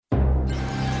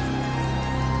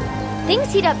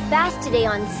Things heat up fast today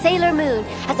on Sailor Moon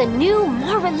as a new,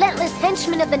 more relentless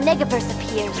henchman of the Negaverse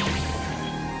appears.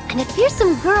 And a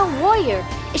fearsome girl warrior.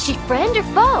 Is she friend or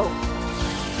foe?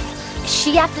 Is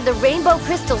she after the rainbow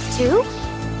crystals too?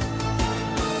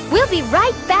 We'll be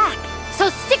right back, so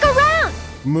stick around!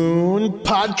 Moon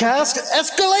Podcast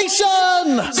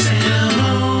Escalation!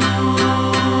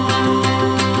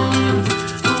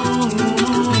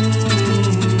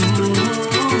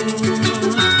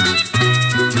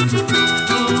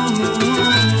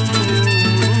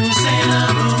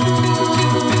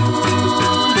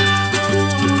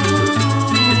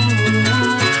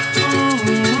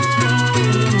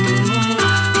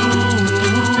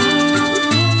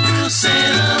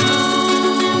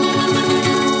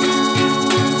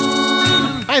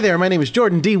 Hi there, my name is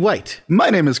Jordan D. White. My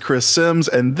name is Chris Sims,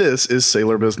 and this is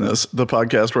Sailor Business, the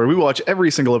podcast where we watch every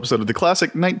single episode of the classic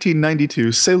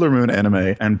 1992 Sailor Moon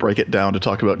anime and break it down to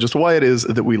talk about just why it is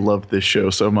that we love this show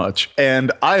so much.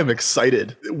 And I am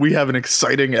excited. We have an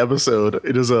exciting episode.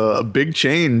 It is a big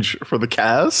change for the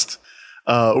cast.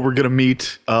 We're going to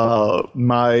meet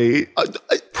probably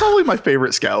my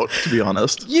favorite scout, to be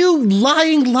honest. You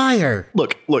lying liar.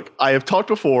 Look, I have talked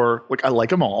before. Look, I like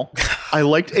them all. I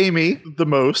liked Amy the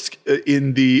most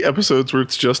in the episodes where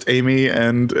it's just Amy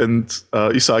and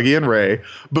Usagi and Rei.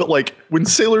 But like when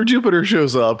Sailor Jupiter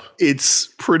shows up, it's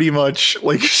pretty much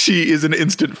like she is an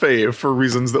instant fave for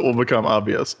reasons that will become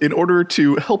obvious. In order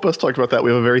to help us talk about that,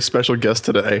 we have a very special guest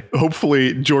today.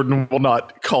 Hopefully Jordan will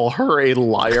not call her a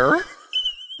liar.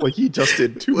 Like he just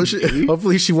did to me.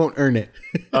 Hopefully she won't earn it.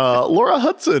 Laura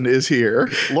Hudson is here.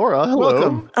 Laura, hello.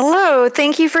 Welcome. Hello.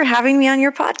 Thank you for having me on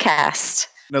your podcast.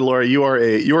 Now, Laura, you are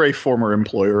a former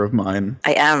employer of mine.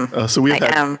 I am. So we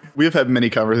have had many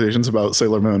conversations about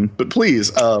Sailor Moon. But please,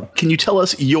 can you tell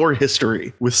us your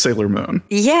history with Sailor Moon?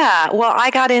 Yeah. Well, I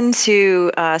got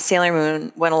into Sailor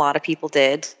Moon when a lot of people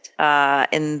did.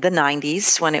 In the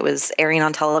 90s when it was airing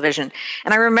on television.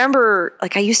 And I remember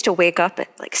I used to wake up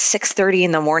at 6:30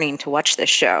 in the morning to watch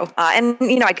this show. And,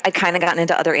 I'd kind of gotten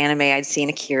into other anime. I'd seen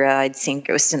Akira, I'd seen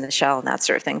Ghost in the Shell and that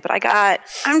sort of thing. But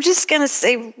I'm just going to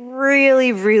say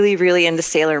really, really, really into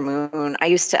Sailor Moon.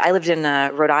 I lived in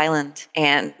Rhode Island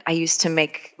and I used to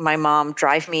make my mom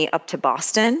drive me up to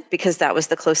Boston because that was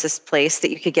the closest place that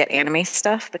you could get anime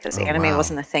stuff because anime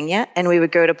wasn't a thing yet. And we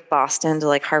would go to Boston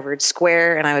to Harvard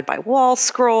Square and I would buy wall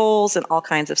scrolls and all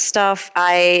kinds of stuff.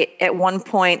 At one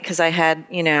point, because I had,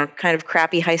 kind of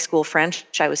crappy high school French,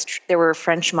 there were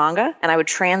French manga and I would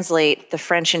translate the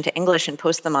French into English and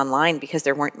post them online because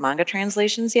there weren't manga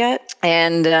translations yet.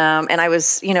 And I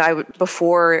was,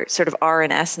 before sort of R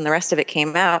and S and the rest of it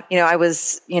came out, I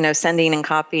was, sending and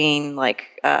copying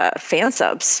fan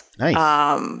subs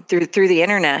through the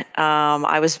internet.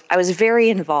 I was very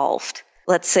involved.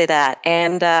 Let's say that.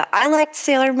 And I liked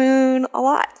Sailor Moon a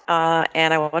lot.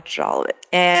 And I watched all of it.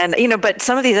 And, but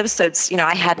some of these episodes,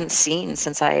 I hadn't seen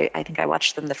since I think I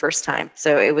watched them the first time.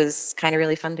 So it was kind of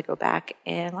really fun to go back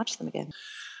and watch them again.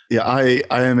 Yeah, I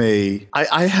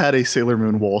had a Sailor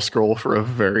Moon wall scroll for a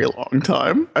very long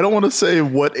time. I don't want to say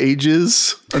what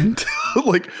ages until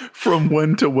from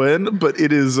when to when, but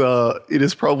it is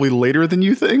probably later than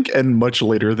you think and much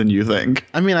later than you think.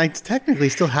 I mean, I technically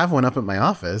still have one up at my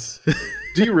office.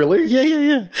 Do you really?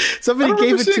 Yeah. Somebody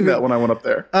gave it to me that when I went up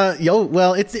there.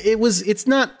 Well, it's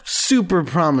not super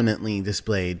prominently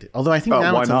displayed. Although I think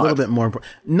now it's a little bit more.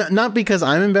 Not because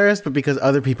I'm embarrassed, but because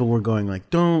other people were going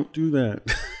don't do that,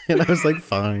 and I was like,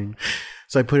 fine.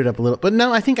 So I put it up a little. But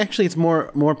no, I think actually it's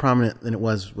more prominent than it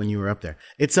was when you were up there.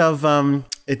 It's of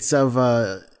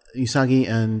Usagi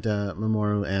and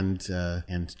Mamoru and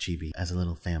Chibi as a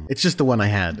little family. It's just the one I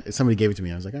had. Somebody gave it to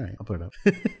me. I was like, all right, I'll put it up.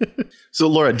 So,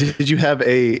 Laura, did you have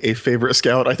a favorite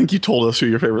scout? I think you told us who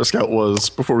your favorite scout was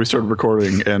before we started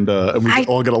recording, and we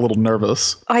all got a little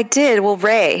nervous. I did. Well,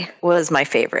 Rei was my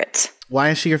favorite. Why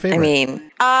is she your favorite? I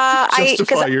mean,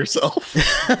 justify yourself. Well,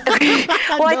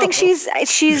 I think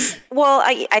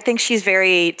I think she's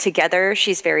very together.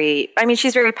 She's very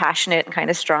passionate and kind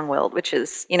of strong-willed, which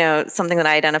is, something that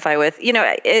I identify with.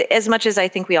 As much as I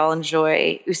think we all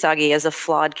enjoy Usagi as a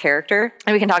flawed character,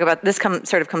 and we can talk about this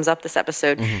sort of comes up this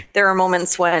episode. Mm-hmm. There are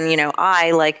moments when,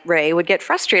 I, like Rei, would get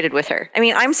frustrated with her. I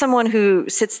mean, I'm someone who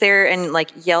sits there and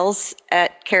yells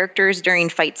at characters during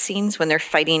fight scenes when they're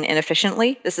fighting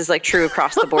inefficiently. This is true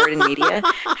across the board in media,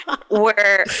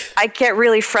 where I get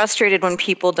really frustrated when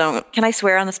people don't. Can I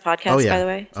swear on this podcast, by the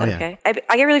way? Is that okay?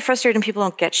 I get really frustrated when people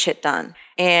don't get shit done.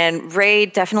 And Rei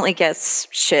definitely gets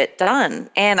shit done.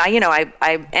 And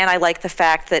I like the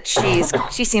fact that she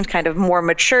seems kind of more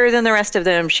mature than the rest of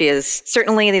them. She is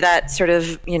certainly that sort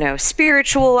of,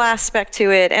 spiritual aspect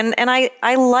to it. And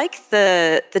I like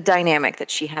the dynamic that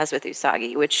she has with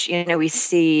Usagi, which, we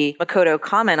see Makoto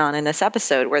comment on in this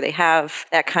episode, where they have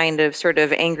that kind of sort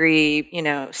of angry,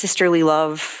 sisterly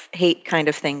love, hate kind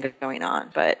of thing going on.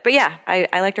 But yeah, I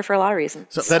liked her for a lot of reasons.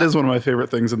 So that is one of my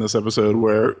favorite things in this episode,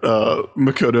 where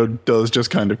Makoto does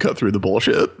just kind of cut through the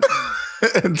bullshit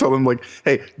and tell them, like,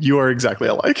 hey, you are exactly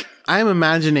alike. I'm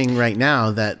imagining right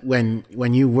now that when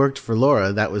you worked for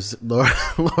Laura, that was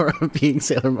Laura being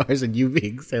Sailor Mars and you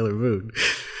being Sailor Moon.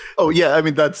 Oh yeah, I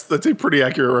mean that's a pretty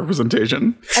accurate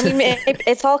representation. I mean,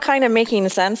 it's all kind of making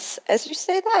sense as you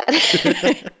say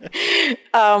that.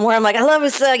 Where I'm like, I love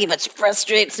Usagi, but she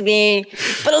frustrates me,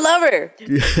 but I love her.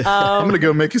 I'm gonna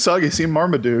go make Usagi see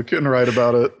Marmaduke and write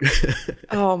about it.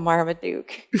 Oh,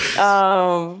 Marmaduke.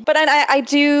 But I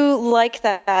do like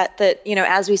that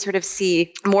as we sort of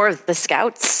see more of the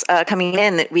scouts coming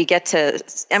in, that we get to.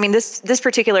 I mean, this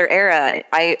particular era,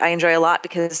 I enjoy a lot,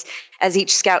 because as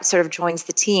each scout sort of joins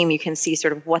the team, you can see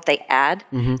sort of what they add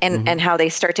and how they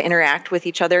start to interact with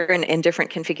each other in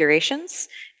different configurations.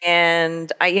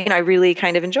 And I really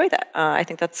kind of enjoy that. I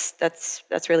think that's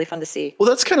really fun to see. Well,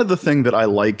 that's kind of the thing that I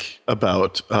like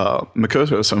about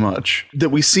Makoto so much that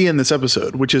we see in this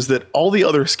episode, which is that all the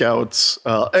other scouts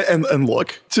and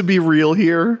look, to be real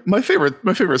here, my favorite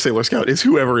Sailor Scout is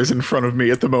whoever is in front of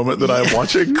me at the moment that I'm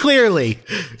watching. Clearly,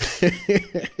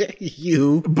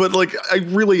 you. But like, I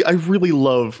really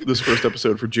love this first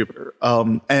episode for Jupiter,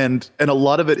 and a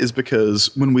lot of it is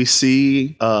because when we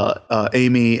see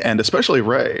Amy and especially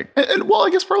Rei. And well, I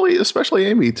guess probably especially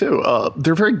Amy too.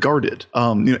 They're very guarded.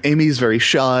 Amy's very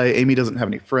shy. Amy doesn't have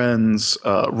any friends.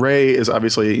 Rei is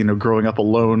obviously, growing up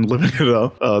alone, living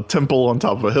in a temple on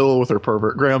top of a hill with her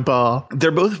pervert grandpa.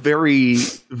 They're both very,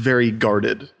 very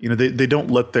guarded. They don't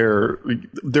let they're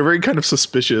very kind of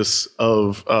suspicious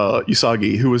of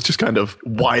Usagi, who is just kind of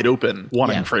wide open,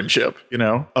 wanting friendship,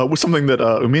 was something that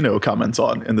Umino comments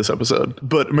on in this episode.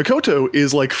 But Makoto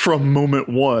is like, from moment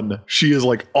one, she is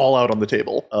like all out on the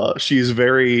table. She's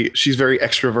very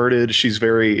extroverted. She's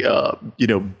very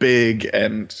big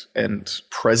and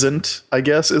present, I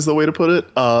guess is the way to put it.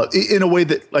 In a way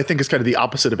that I think is kind of the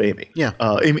opposite of Amy. Yeah.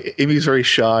 Amy's very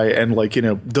shy and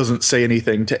doesn't say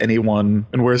anything to anyone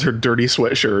and wears her dirty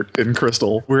sweatshirt in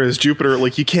Crystal. Whereas Jupiter,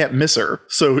 you can't miss her,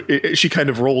 so she kind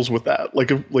of rolls with that.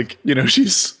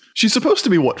 She's supposed to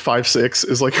be 5'6"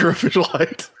 is her official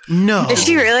height. No, is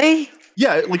she really?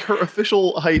 Yeah, her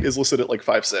official height is listed at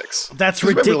 5'6". That's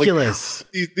ridiculous.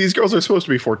 Remember, these girls are supposed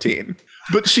to be 14,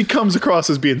 but she comes across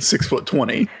as being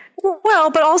 6'20". Well,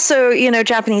 but also,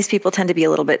 Japanese people tend to be a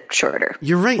little bit shorter.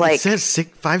 You're right. It says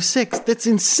 5'6". That's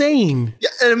insane. Yeah,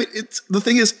 and I mean, the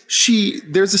thing is,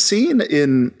 there's a scene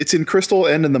in Crystal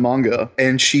and in the manga,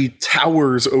 and she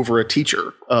towers over a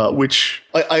teacher, which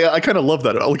I kind of love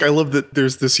that. I love that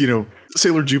there's this,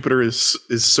 Sailor Jupiter is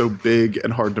so big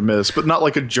and hard to miss, but not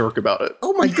like a jerk about it.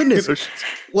 Oh my goodness.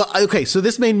 Well, okay, so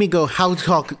this made me go, how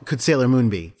tall could Sailor Moon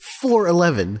be?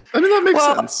 4'11". I mean, that makes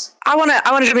sense. I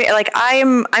want to be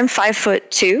I'm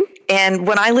 5'2", and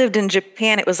when I lived in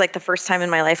Japan, it was the first time in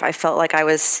my life I felt like I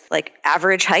was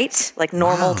average height,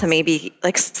 normal to maybe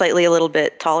slightly a little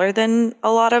bit taller than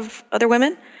a lot of other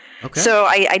women. Okay. So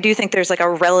I do think there's a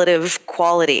relative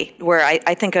quality where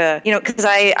I think because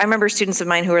I remember students of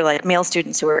mine who were male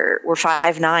students who were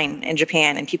 5'9" in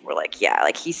Japan, and people were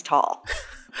he's tall.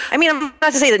 I mean, I'm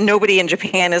not to say that nobody in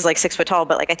Japan is 6 foot tall,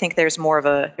 but I think there's more of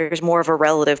a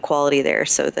relative quality there,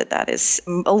 so that is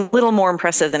a little more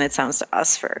impressive than it sounds to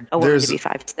us for a woman to be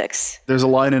 5'6". There's a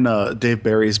line in Dave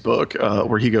Barry's book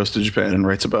where he goes to Japan and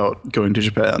writes about going to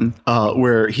Japan,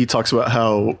 where he talks about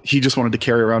how he just wanted to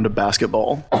carry around a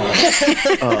basketball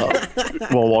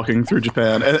while walking through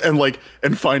Japan,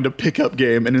 and find a pickup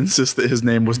game and insist that his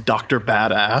name was Dr.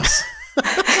 Badass.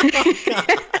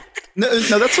 No,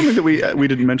 that's something that we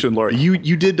didn't mention, Laura. You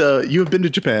have been to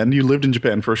Japan. You lived in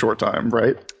Japan for a short time,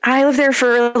 right? I lived there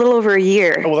for a little over a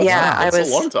year. Oh, well, that's a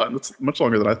long time. That's much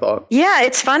longer than I thought. Yeah,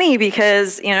 it's funny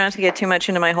because, not to get too much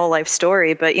into my whole life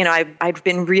story, but, I've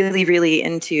been really, really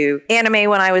into anime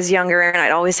when I was younger, and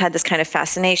I'd always had this kind of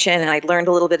fascination, and I'd learned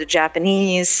a little bit of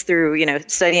Japanese through,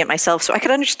 studying it myself so I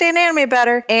could understand anime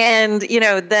better. And,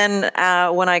 then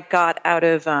when I got out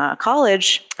of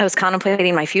college, I was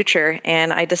contemplating my future,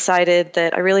 and I decided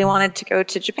that I really wanted to go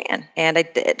to Japan, and I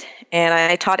did. And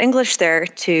I taught English there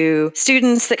to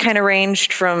students that kind of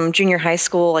ranged from junior high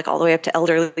school, like all the way up to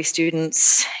elderly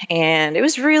students. And it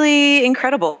was really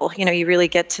incredible. You know, you really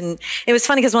get to, it was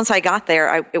funny because once I got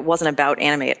there, it wasn't about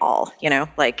anime at all, you know,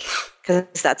 like,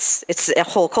 because it's a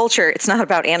whole culture. It's not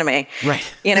about anime.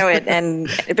 Right. You know, and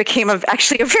it became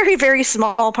actually a very, very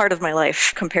small part of my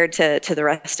life compared to the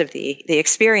rest of the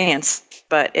experience.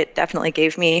 But it definitely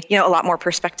gave me, you know, a lot more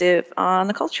perspective on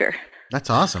the culture. That's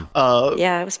awesome.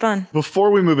 Yeah, it was fun.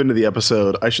 Before we move into the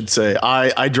episode, I should say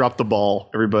I dropped the ball,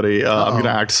 everybody. I'm going to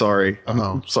act sorry.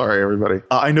 I'm sorry, everybody.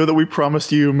 I know that we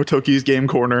promised you Motoki's Game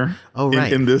Corner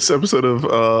in this episode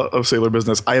of Sailor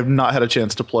Business. I have not had a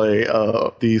chance to play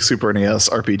the Super NES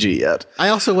RPG yet. I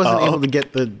also wasn't able to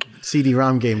get the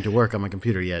CD-ROM game to work on my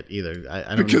computer yet either.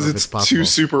 I don't know if it's possible. Too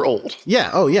super old. Yeah.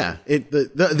 Oh, yeah.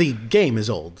 The game is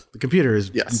old. The computer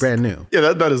is brand new.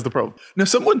 Yeah, that is the problem. Now,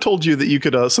 someone told you that you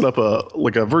could set up a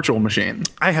virtual machine.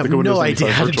 I have no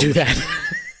idea how to do that.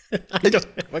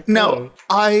 Now,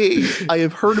 I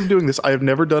have heard of doing this. I have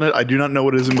never done it. I do not know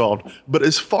what is involved. But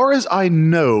as far as I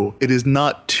know, it is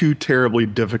not too terribly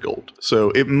difficult. So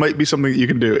it might be something that you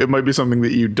can do. It might be something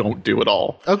that you don't do at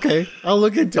all. Okay, I'll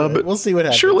look into it. We'll see what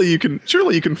happens. Surely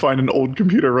you can find an old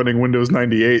computer running Windows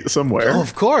 98 somewhere. Oh,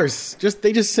 of course.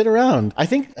 They just sit around. I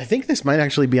think this might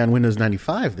actually be on Windows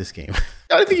 95. This game.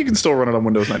 I think you can still run it on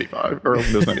Windows 95 or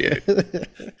Windows 98.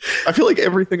 I feel like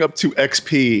everything up to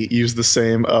XP use the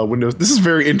same Windows. This is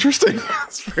very interesting.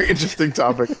 It's a very interesting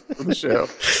topic for the show.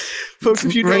 Folks,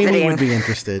 if you know Amy would be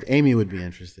interested.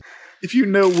 If you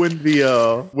know when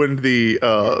the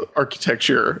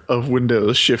architecture of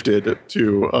Windows shifted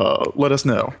to let us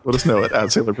know. Let us know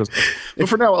at Sailor Business. But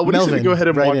for now, what do you say we go ahead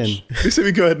and watch? What do you say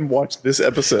we go ahead and watch this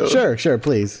episode? Sure,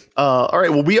 please. All right.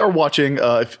 Well, we are watching.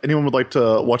 If anyone would like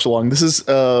to watch along, this is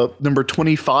number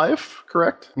 25.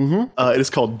 Correct? Mm-hmm. It is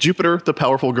called Jupiter, the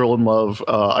Powerful Girl in Love.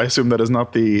 I assume that is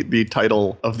not the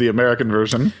title of the American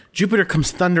version. Jupiter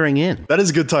Comes Thundering In. That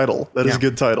is a good title. That is a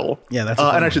good title. Yeah, that's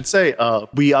and I should say,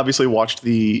 we obviously watched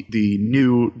the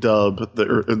new dub,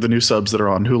 the new subs that are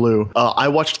on Hulu. I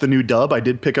watched the new dub. I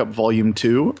did pick up Volume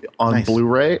 2 on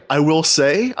Blu-ray. I will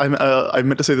say, I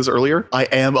meant to say this earlier, I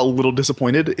am a little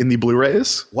disappointed in the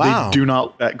Blu-rays. Wow. They do not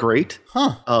look that great.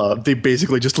 Huh. They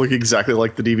basically just look exactly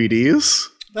like the DVDs.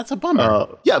 That's a bummer.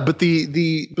 Yeah, but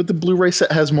the Blu-ray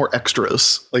set has more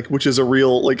extras, which is a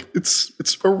real it's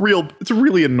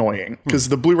really annoying because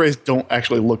the Blu-rays don't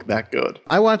actually look that good.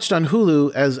 I watched on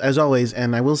Hulu as always,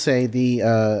 and I will say the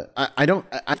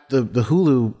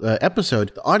Hulu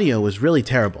episode, the audio was really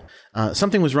terrible.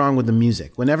 Something was wrong with the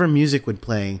music. Whenever music would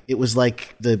play, it was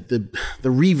like the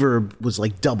reverb was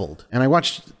like doubled. And I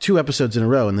watched 2 episodes in a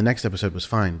row, and the next episode was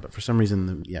fine. But for some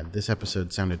reason, this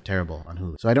episode sounded terrible on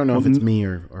Hulu. So I don't know if it's me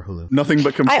or Hulu. Nothing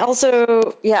but I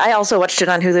also watched it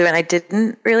on Hulu, and I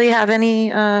didn't really have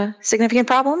any significant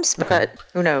problems. But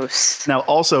who knows? Now,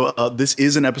 also, this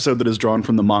is an episode that is drawn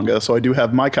from the manga, so I do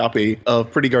have my copy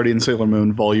of Pretty Guardian Sailor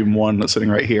Moon Volume 1 that's sitting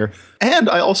right here. And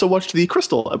I also watched the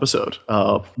Crystal episode,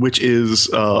 which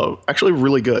is actually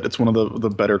really good. It's one of the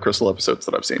better Crystal episodes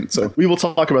that I've seen. So we will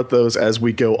talk about those as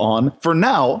we go on. For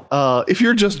now, if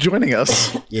you're just joining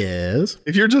us, yes.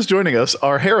 If you're just joining us,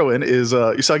 our heroine is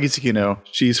Usagi Tsukino.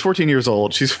 She's 14 years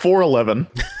old. She's 4'11".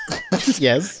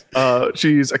 Yes.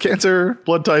 She's a Cancer,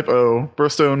 blood type O,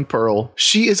 birthstone Pearl.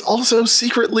 She is also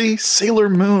secretly Sailor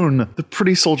Moon, the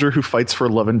pretty soldier who fights for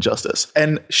love and justice.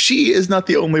 And she is not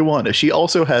the only one. She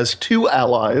also has 2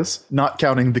 allies, not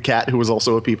counting the cat, who is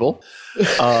also a people.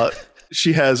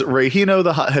 She has Rei Hino,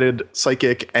 the hot-headed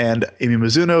psychic, and Amy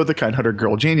Mizuno, the kind-hearted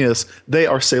girl genius. They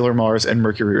are Sailor Mars and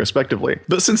Mercury, respectively.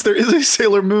 But since there is a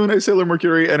Sailor Moon, a Sailor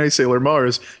Mercury, and a Sailor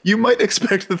Mars, you might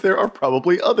expect that there are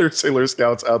probably other Sailor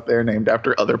Scouts out there named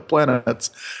after other planets.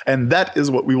 And that is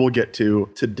what we will get to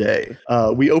today.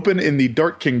 We open in the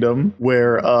Dark Kingdom,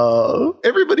 where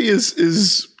everybody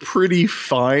is pretty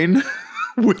fine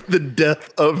with the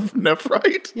death of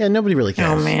Nephrite. Yeah, nobody really cares.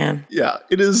 Oh man. Yeah,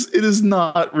 it is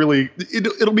not really.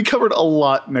 It'll be covered a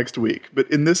lot next week,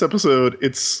 but in this episode,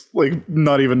 it's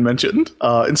not even mentioned.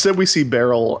 Instead, we see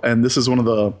Beryl, and this is one of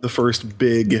the first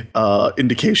big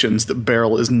indications that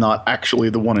Beryl is not actually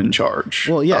the one in charge.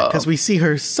 Well, yeah, because we see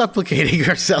her supplicating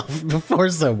herself before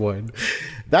someone.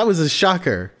 That was a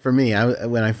shocker for me.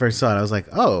 When I first saw it, I was like,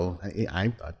 oh,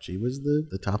 I thought she was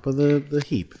the top of the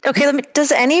heap. Okay,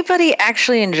 does anybody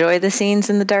actually enjoy the scenes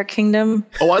in the Dark Kingdom?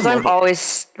 Oh, I'm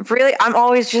always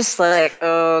just like,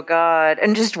 oh God,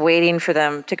 and just waiting for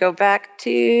them to go back to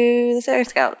the Sailor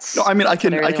Scouts. No, I mean, I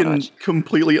can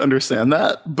completely understand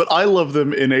that, but I love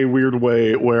them in a weird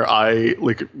way where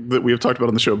that we have talked about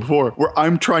on the show before, where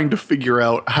I'm trying to figure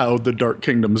out how the Dark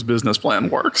Kingdom's business plan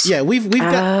works. Yeah, we've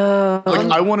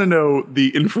got. I want to know the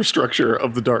infrastructure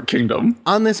of the Dark Kingdom.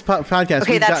 On this podcast,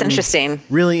 okay, that's interesting.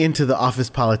 Really into the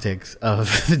office politics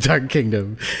of the Dark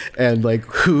Kingdom, and like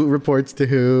who reports to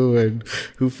who and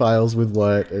who files with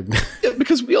what. And yeah,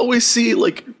 because we always see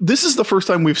like this is the first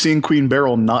time we've seen Queen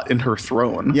Beryl not in her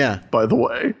throne. Yeah. By the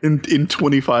way, in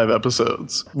 25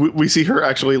 episodes, we see her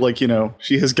actually like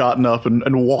she has gotten up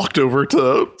and walked over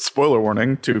to, spoiler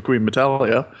warning, to Queen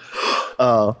Metalia.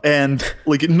 And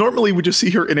like normally we just see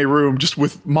her in a room just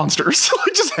with monsters,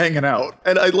 just hanging out.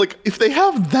 And I like if they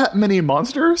have that many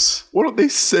monsters, why don't they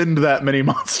send that many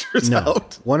monsters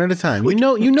out? One at a time. Like,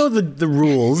 you know the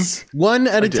rules. One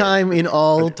at a time in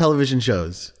all television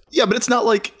shows. Yeah, but it's not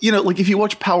like, like if you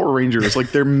watch Power Rangers,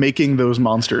 like they're making those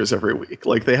monsters every week.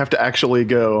 Like they have to actually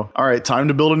go, all right, time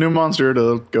to build a new monster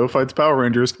to go fight the Power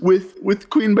Rangers. With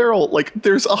Queen Beryl, like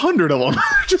there's 100 of them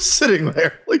just sitting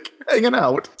there, like hanging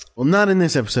out. Well, not in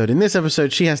this episode. In this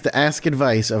episode, she has to ask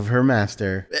advice of her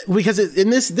master because in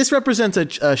this represents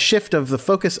a shift of the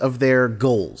focus of their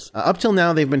goals. Up till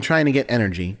now, they've been trying to get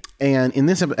energy. And in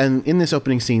this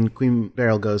opening scene, Queen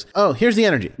Beryl goes, "Oh, here's the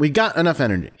energy. We got enough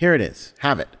energy. Here it is.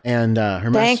 Have it." And her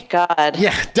master. Thank God.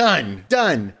 Yeah,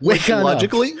 done. Wake on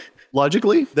logically. up.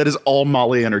 Logically, that is all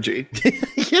Molly energy.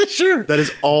 Yeah, sure. That is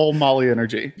all Molly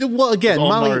energy. Well, again,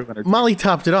 Molly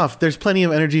topped it off. There's plenty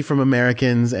of energy from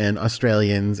Americans and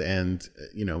Australians and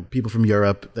people from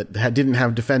Europe that didn't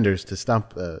have defenders to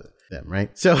stop them, right?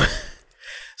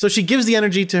 So she gives the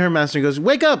energy to her master and goes,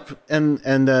 "Wake up!" And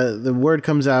the word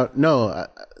comes out, "No,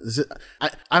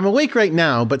 I'm awake right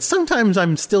now, but sometimes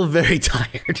I'm still very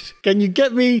tired. Can you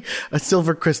get me a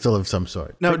silver crystal of some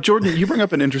sort?" Now, Jordan, you bring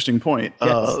up an interesting point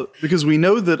because we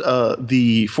know that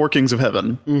the four kings of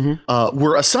heaven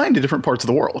were assigned to different parts of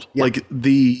the world. Yeah. Like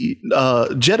the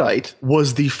Jedi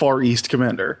was the Far East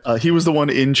commander. He was the one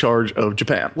in charge of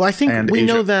Japan. Well, I think we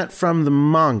know that from the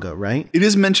manga, right? It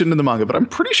is mentioned in the manga, but I'm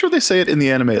pretty sure they say it in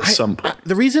the anime at some point.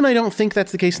 The reason I don't think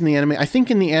that's the case in the anime, I think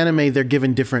in the anime they're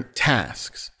given different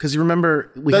tasks. Because you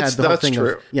remember we had the whole thing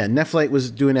of Nephlite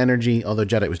was doing energy, although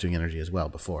Jedi was doing energy as well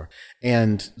before,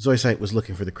 and Zoisite was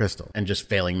looking for the crystal and just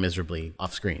failing miserably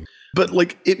off screen. But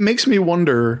like, it makes me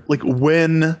wonder, like,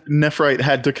 when Nephrite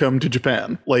had to come to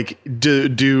Japan, like,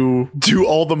 do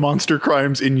all the monster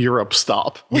crimes in Europe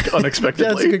stop like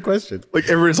unexpectedly? That's a good question. Like,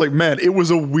 everyone's like, man, it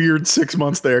was a weird 6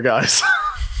 months there, guys.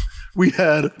 We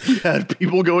had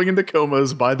people going into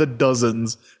comas by the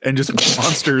dozens and just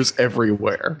monsters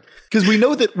everywhere. Because we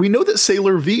know that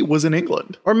Sailor V was in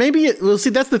England. Or maybe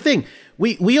that's the thing.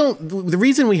 The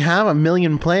reason we have a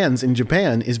million plans in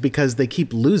Japan is because they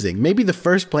keep losing. Maybe the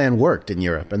first plan worked in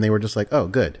Europe and they were just like, "Oh,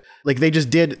 good." Like they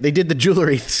did the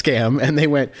jewelry scam and they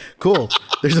went, "Cool.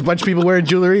 There's a bunch of people wearing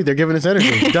jewelry. They're giving us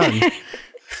energy. Done."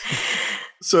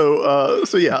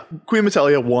 So yeah, Queen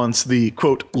Metalia wants the,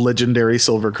 quote, legendary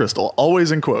silver crystal.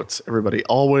 Always in quotes, everybody.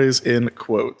 Always in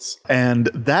quotes. And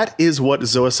that is what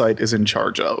Zoisite is in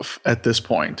charge of at this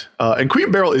point. And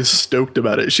Queen Beryl is stoked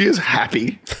about it. She is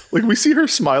happy. Like, we see her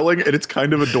smiling, and it's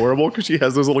kind of adorable because she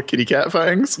has those little kitty cat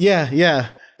fangs. Yeah.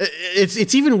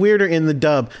 It's even weirder in the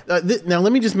dub. Now,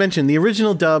 let me just mention the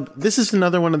original dub. This is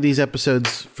another one of these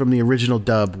episodes from the original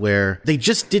dub where they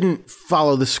just didn't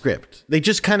follow the script. They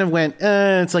just kind of went,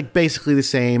 it's like basically the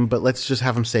same, but let's just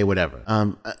have them say whatever.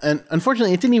 And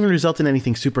unfortunately, it didn't even result in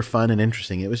anything super fun and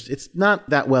interesting. It's not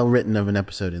that well written of an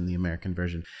episode in the American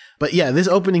version. But yeah, this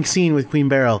opening scene with Queen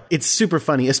Beryl, it's super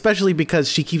funny, especially because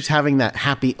she keeps having that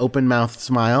happy open-mouthed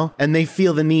smile, and they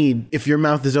feel the need, if your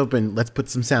mouth is open, let's put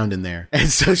some sound in there. And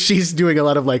so she's doing a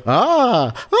lot of like,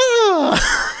 ah.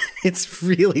 It's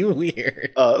really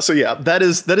weird. So yeah, that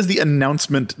is the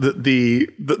announcement that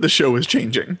the show is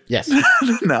changing. Yes.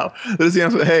 No, that is the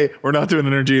announcement. Hey, we're not doing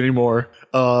energy anymore.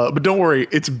 But don't worry,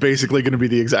 it's basically going to be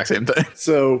the exact same thing.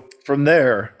 So from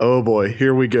there, oh boy,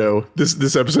 here we go.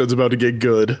 This episode's about to get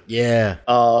good. Yeah.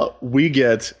 We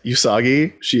get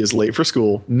Usagi. She is late for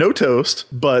school. No toast,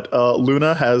 but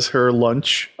Luna has her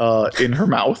lunch in her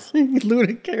mouth.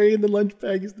 Luna carrying the lunch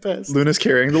bag is the best. Luna's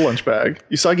carrying the lunch bag.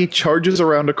 Usagi charges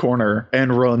around a corner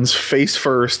and runs face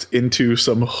first into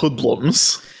some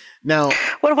hoodlums. Now,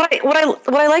 what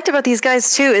I liked about these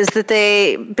guys too is that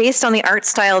they, based on the art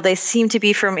style, they seem to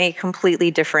be from a completely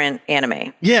different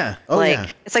anime. Yeah.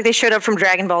 It's like they showed up from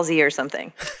Dragon Ball Z or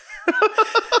something.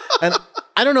 And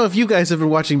I don't know if you guys have been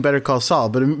watching Better Call Saul,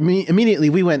 but immediately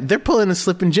we went, they're pulling a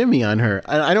Slippin' Jimmy on her.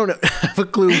 I don't have a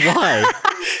clue why.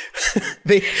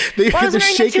 they're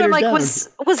shaking her down.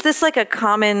 Was was this like a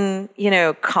common,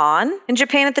 con in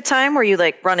Japan at the time where you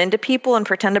like run into people and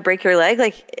pretend to break your leg?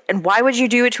 Like, and why would you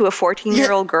do it to a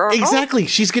 14-year-old girl? Exactly.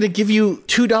 She's going to give you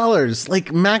 $2,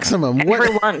 like maximum.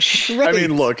 For lunch. Right. I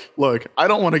mean, look, I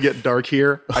don't want to get dark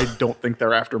here. I don't think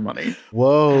they're after money.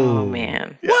 Whoa. Oh,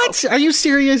 man. What? Are you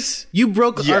serious? You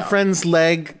broke our friend's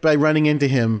leg by running into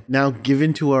him. Now give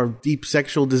in to our deep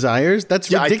sexual desires?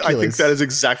 That's ridiculous. I think that is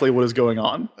exactly what is going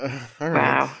on. All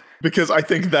right. Wow. Because I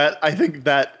think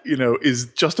that is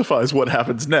justifies what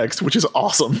happens next, which is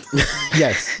awesome.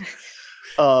 Yes.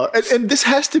 And this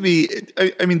has to be,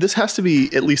 this has to be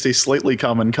at least a slightly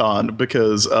common con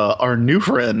because our new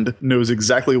friend knows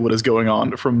exactly what is going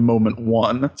on from moment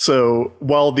one. So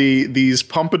while these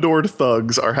pompadoured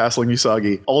thugs are hassling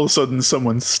Usagi, all of a sudden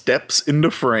someone steps into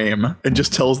frame and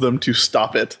just tells them to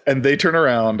stop it. And they turn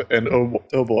around and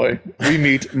oh boy, we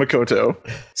meet Makoto,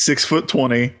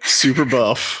 6'20", super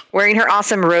buff. Wearing her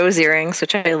awesome rose earrings,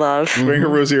 which I love. Wearing her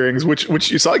rose earrings, which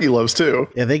Usagi loves too.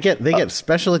 Yeah, they get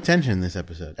special attention this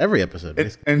episode. Every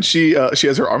episode. And she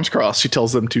has her arms crossed. She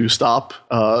tells them to stop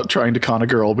trying to con a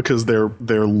girl because they're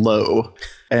low.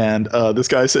 And this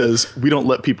guy says, we don't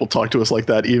let people talk to us like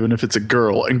that, even if it's a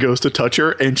girl, and goes to touch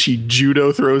her. And she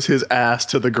judo throws his ass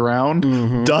to the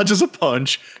ground, dodges a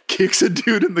punch, kicks a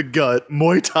dude in the gut,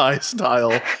 Muay Thai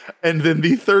style. And then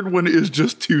the third one is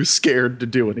just too scared to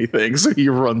do anything. So he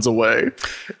runs away.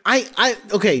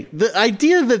 Okay. The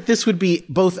idea that this would be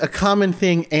both a common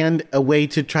thing and a way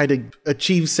to try to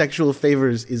achieve sexual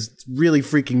favors is really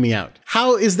freaking me out.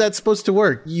 How is that supposed to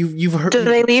work? You've heard. Do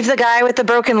they leave the guy with the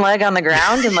broken leg on the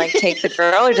ground and like take the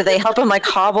girl, or do they help him like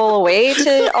hobble away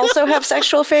to also have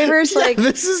sexual favors? Like,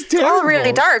 this is terrible. It's all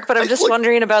really dark, but I'm just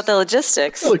wondering about the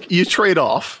logistics. Look, you trade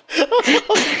off.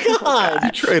 Oh God!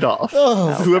 You trade off.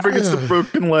 Oh, whoever gets the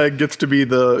broken leg gets to be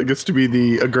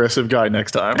the aggressive guy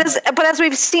next time. But as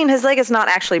we've seen, his leg is not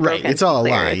actually broken. Right, it's all a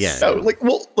lie. Yeah. No,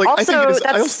 I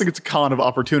also think it's a con of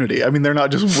opportunity. I mean, they're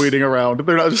not just waiting around.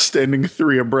 They're not just standing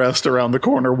three abreast around the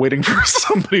corner waiting for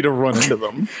somebody to run into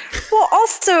them. Well,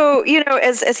 also,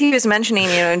 as he was mentioning,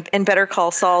 in Better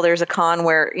Call Saul, there's a con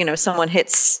where, someone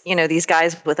hits, these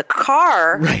guys with a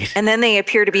car, right, and then they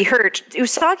appear to be hurt.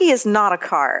 Usagi is not a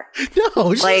car.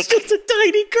 No, she's just a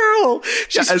tiny girl.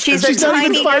 She's a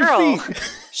tiny girl.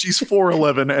 She's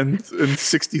 4'11" and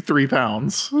 63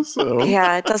 pounds. So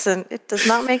yeah, it does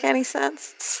not make any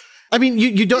sense. I mean,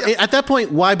 you don't. Yeah. At that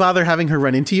point, why bother having her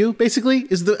run into you? Basically,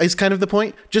 is kind of the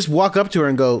point. Just walk up to her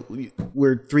and go,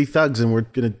 "We're three thugs, and we're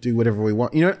gonna do whatever we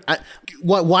want."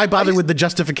 Why bother with the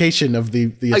justification of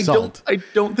the assault? I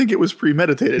don't think it was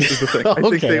premeditated. Is the thing.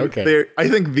 I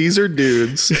think these are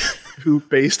dudes who,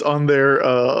 based on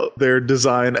their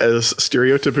design as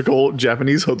stereotypical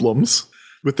Japanese hoodlums,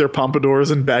 with their pompadours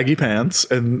and baggy pants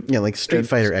and like Street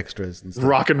Fighter extras and stuff.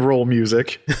 Rock and roll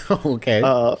music. Okay.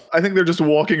 I think they're just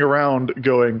walking around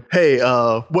going, "Hey,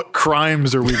 what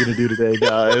crimes are we going to do today,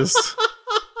 guys?"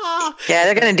 Yeah,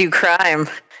 they're going to do crime.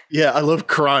 Yeah, I love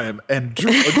crime and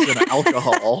drugs and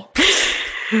alcohol.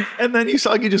 And then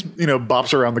Usagi just,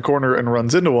 bops around the corner and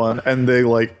runs into one, and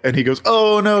and he goes,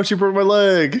 "Oh no, she broke my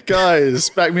leg. Guys,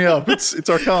 back me up. It's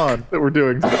our con that we're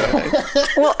doing today."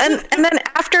 Well, and then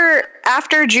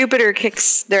after Jupiter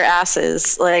kicks their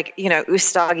asses,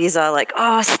 Usagi's like,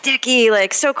 "Oh, sticky,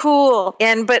 so cool."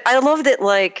 But I love that,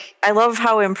 I love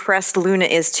how impressed Luna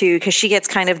is too, because she gets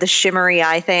kind of the shimmery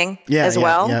eye thing as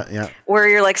well. Yeah. Where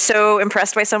you're so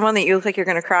impressed by someone that you look like you're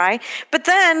gonna cry. But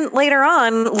then later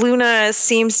on, Luna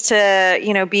seems to,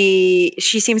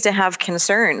 she seems to have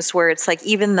concerns where it's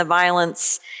even the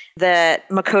violence that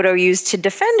Makoto used to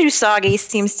defend Usagi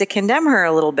seems to condemn her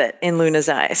a little bit in Luna's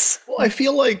eyes. Well, I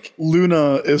feel like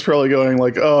Luna is probably going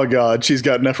 "Oh God, she's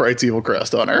got Nephrite's evil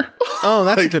crest on her." Oh,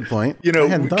 that's a good point.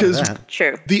 Because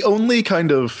true. The only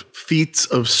kind of feats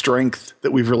of strength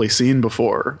that we've really seen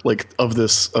before, of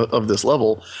this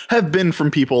level, have been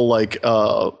from people like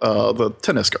the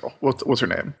tennis girl. What's her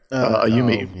name?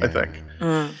 Ayumi, I think.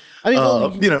 I mean,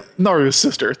 Naru's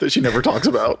sister that she never talks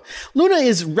about. Luna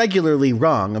is regularly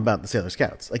wrong about the Sailor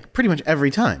Scouts, pretty much every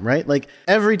time, right?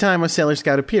 Every time a Sailor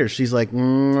Scout appears, she's like, I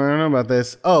don't know about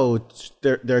this. Oh,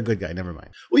 they're a good guy. Never mind.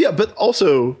 Well, yeah, but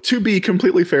also, to be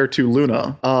completely fair to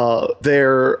Luna,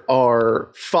 there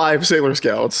are 5 Sailor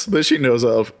Scouts that she knows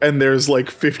of, and there's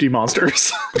 50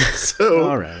 monsters. So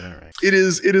all right. It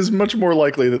is much more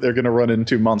likely that they're going to run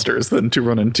into monsters than to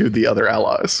run into the other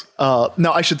allies.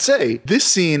 Now, I should say, this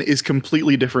scene is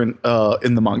completely different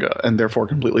in the manga, and therefore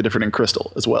completely different in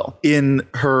Crystal as well. In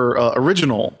her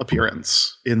original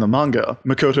appearance, in the manga,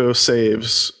 Makoto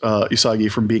saves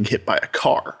Usagi from being hit by a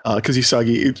car because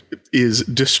Usagi is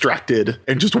distracted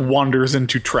and just wanders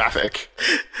into traffic.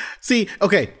 See,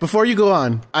 okay, before you go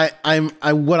on,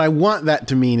 what I want that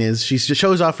to mean is she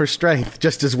shows off her strength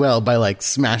just as well by like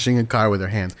smashing a car with her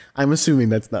hands. I'm assuming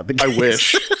that's not the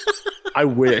case. I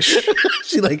wish.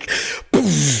 She like,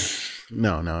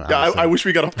 no. Yeah, I wish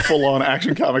we got a full-on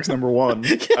Action Comics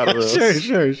 #1 out of this.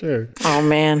 Sure. Oh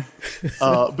man.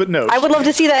 But no, I would love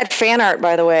to see that fan art.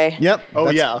 By the way. Yep. Oh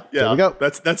yeah. There we go.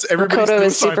 That's everybody's Makoto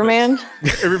is Superman.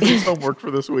 Everybody's homework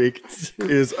for this week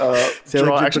is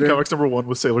draw Action Comics #1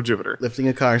 with Sailor Jupiter lifting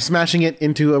a car, smashing it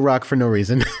into a rock for no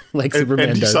reason, like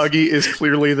Superman does. And Usagi is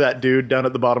clearly that dude down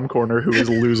at the bottom corner who is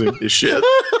losing his shit.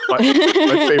 My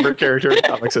favorite character in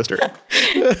comics history.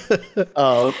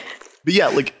 But yeah,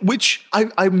 like, which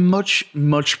I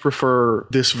much prefer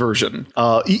this version.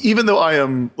 Even though I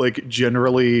am like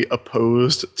generally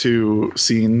opposed to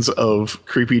scenes of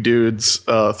creepy dudes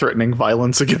threatening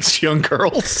violence against young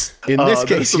girls. In this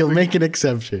case, you'll make an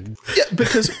exception. Yeah,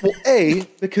 because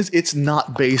it's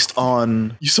not based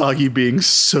on Usagi being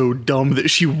so dumb that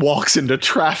she walks into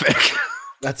traffic.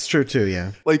 That's true too,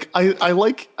 yeah. Like I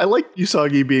like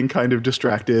Usagi being kind of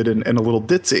distracted and a little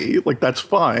ditzy. Like that's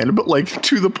fine, but like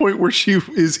to the point where she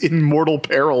is in mortal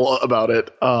peril about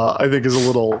it, I think is a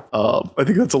little. I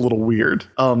think that's a little weird.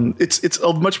 It's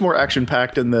a much more action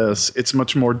packed in this. It's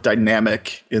much more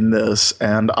dynamic in this,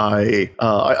 and I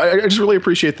just really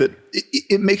appreciate that.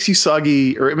 It makes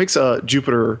Usagi, or it makes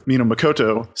Jupiter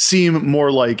Makoto seem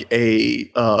more like a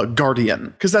guardian,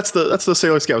 because that's the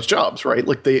Sailor Scouts' jobs, right?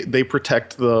 Like they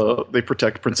protect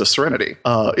Princess Serenity.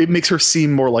 It makes her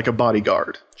seem more like a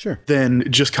bodyguard. Sure. Than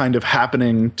just kind of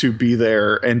happening to be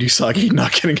there and Usagi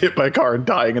not getting hit by a car and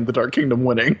dying and the Dark Kingdom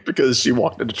winning because she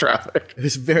walked into traffic. It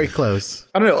was very close.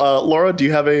 I don't know, Laura, do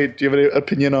you have an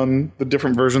opinion on the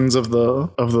different versions of the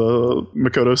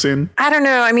Makoto scene? I don't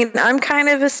know. I mean, I'm kind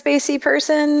of a spacey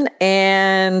person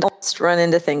and almost run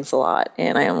into things a lot,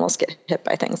 and I almost get hit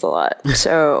by things a lot.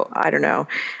 So I don't know.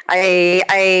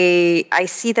 I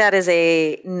see that as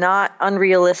a not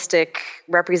unrealistic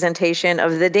representation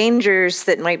of the dangers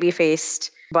that might be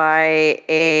faced by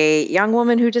a young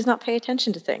woman who does not pay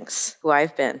attention to things, who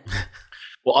I've been.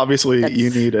 Well, obviously, you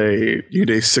need a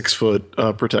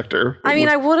 6-foot protector. I mean,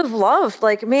 I would have loved,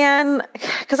 like, man,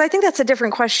 because I think that's a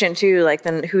different question too. Like,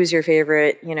 then who's your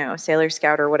favorite, Sailor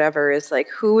Scout or whatever? Is like,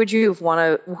 who would you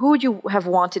have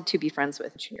wanted to be friends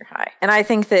with in junior high? And I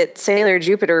think that Sailor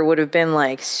Jupiter would have been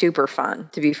like super fun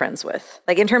to be friends with.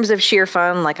 Like in terms of sheer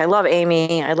fun, like I love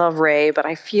Amy, I love Ray, but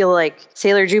I feel like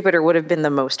Sailor Jupiter would have been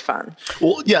the most fun.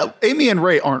 Well, yeah, Amy and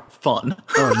Ray aren't fun.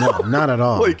 Oh no, not at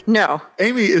all. Like, no,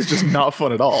 Amy is just not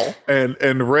fun at all,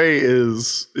 and Ray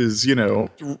is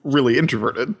really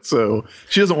introverted, so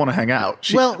she doesn't want to hang out.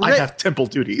 I have temple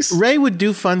duties. Ray would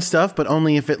do fun stuff, but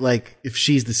only if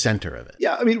she's the center of it.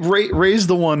 Yeah, I mean, Ray's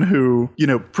the one who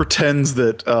pretends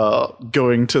that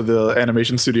going to the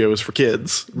animation studio is for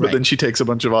kids, but then she takes a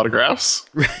bunch of autographs.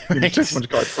 Right. She takes a bunch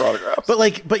of cards for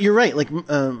autographs. But you're right. Like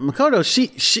Makoto,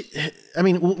 she. I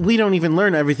mean, we don't even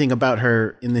learn everything about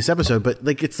her in this episode, but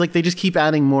like it's like they just keep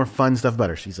adding more fun stuff about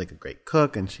her. She's like a great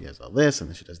cook, and she has all this, and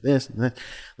then she does this and that.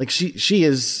 Like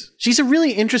she's a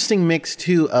really interesting mix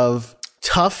too of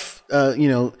tough,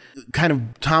 kind of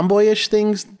tomboyish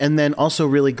things, and then also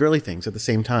really girly things at the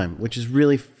same time, which is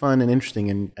really fun and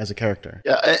interesting as a character.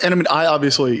 Yeah, and I mean, I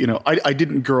obviously, I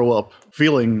didn't grow up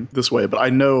feeling this way, but I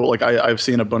know, like, I've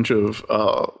seen a bunch of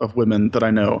women that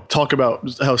I know talk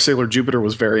about how Sailor Jupiter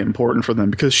was very important for them,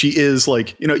 because she is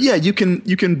like, yeah, you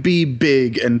can be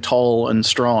big and tall and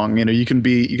strong, you can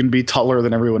be taller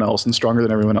than everyone else and stronger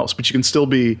than everyone else, but you can still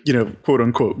be, quote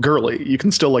unquote girly. You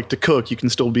can still like to cook. You can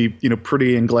still be,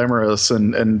 pretty and glamorous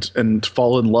and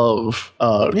fall in love.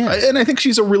 And I think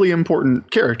she's a really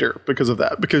important character because of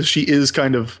that, because she is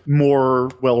kind of more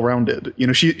well-rounded.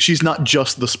 She's not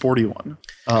just the sporty one.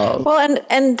 Well,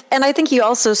 and I think you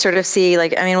also sort of see,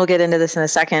 like, I mean, we'll get into this in a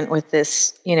second with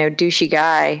this, douchey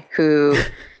guy who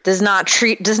does not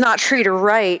treat her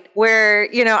right, where,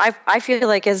 I feel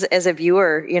like as a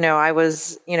viewer, I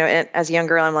was, as a young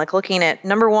girl, I'm like looking at,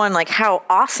 number one, like how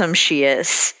awesome she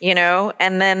is,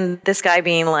 and then this guy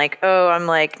being like, oh, I'm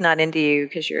like not into you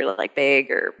because you're like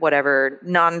big or whatever,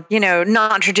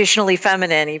 non-traditionally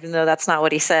feminine, even though that's not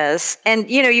what he says. And,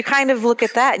 you kind of look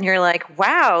at that and you're like,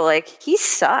 wow, like he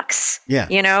sucks. Yeah.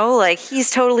 Like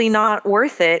he's totally not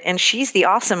worth it. And she's the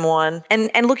awesome one.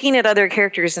 And looking at other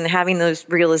characters and having those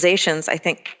real realizations, I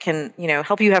think can,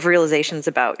 help you have realizations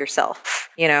about yourself,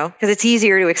 because it's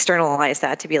easier to externalize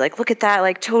that, to be like, look at that,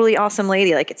 like totally awesome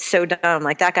lady. Like it's so dumb.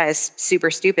 Like that guy's super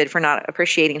stupid for not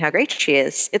appreciating how great she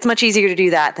is. It's much easier to do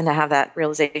that than to have that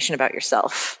realization about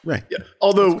yourself. Right. Yeah.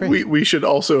 Although we should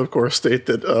also, of course, state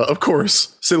that, of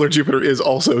course, Sailor Jupiter is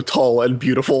also tall and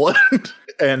beautiful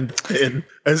and thin,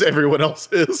 as everyone else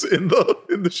is in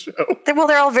the show. Well,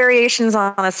 they're all variations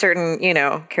on a certain,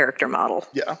 character model.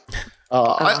 Yeah.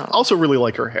 I also really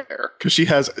like her hair because she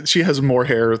has more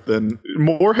hair than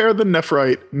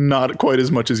Nephrite, not quite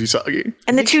as much as Usagi.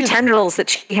 And the two tendrils that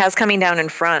she has coming down in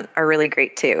front are really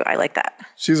great too. I like that.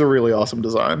 She's a really awesome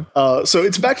design. So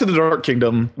it's back to the Dark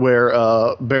Kingdom where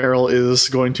Beryl is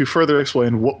going to further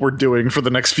explain what we're doing for the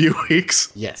next few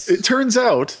weeks. Yes. It turns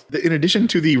out that in addition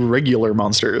to the regular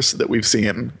monsters that we've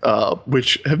seen,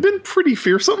 which have been pretty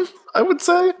fearsome, I would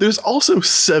say, there's also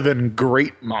 7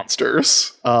 great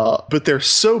monsters, but they're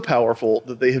so powerful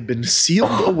that they have been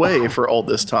sealed away for all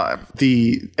this time.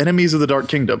 The enemies of the Dark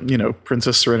Kingdom,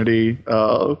 Princess Serenity,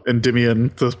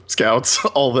 Endymion, the scouts,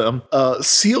 all them,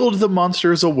 sealed the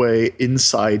monsters away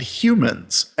inside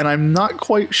humans. And I'm not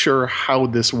quite sure how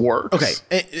this works. Okay.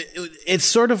 It's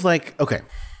sort of like, okay.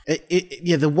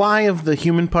 The why of the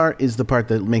human part is the part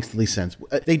that makes the least sense.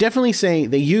 They definitely say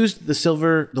they used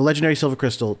the legendary silver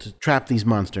crystal to trap these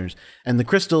monsters, and the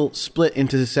crystal split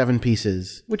into 7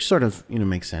 pieces, which sort of,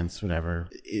 makes sense, whatever.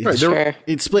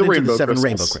 It split into the 7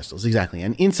 rainbow crystals, exactly.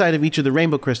 And inside of each of the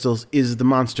rainbow crystals is the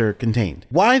monster contained.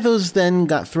 Why those then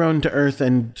got thrown to Earth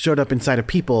and showed up inside of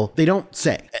people, they don't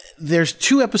say. There's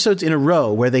 2 episodes in a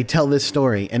row where they tell this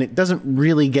story, and it doesn't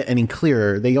really get any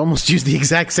clearer. They almost use the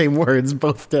exact same words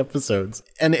both episodes,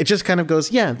 and it just kind of goes,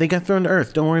 yeah, they got thrown to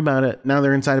Earth, don't worry about it, now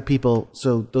they're inside of people,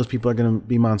 so those people are going to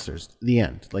be monsters. The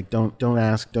end. Like, don't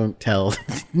ask, don't tell.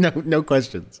 no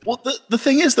questions. Well, the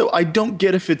thing is, though, I don't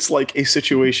get if it's like a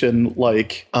situation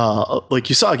like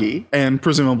Usagi and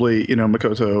presumably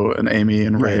Makoto and Amy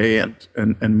and Rei and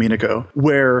Minako,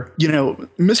 where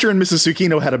Mr. and Mrs.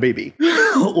 Tsukino had a baby.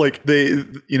 Like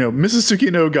Mrs.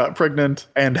 Tsukino got pregnant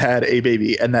and had a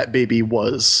baby, and that baby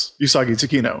was Usagi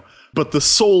Tsukino. But the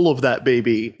soul of that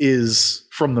baby is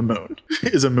from the moon,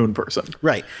 is a moon person.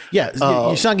 Right. Yeah.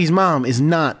 Usagi's mom is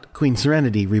not Queen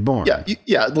Serenity reborn.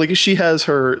 Yeah. Like she has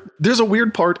there's a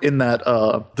weird part in that,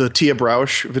 the Tia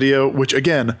Brausch video, which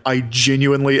again, I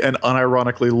genuinely and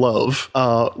unironically love,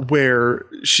 where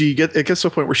it gets to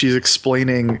a point where she's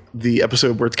explaining the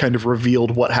episode where it's kind of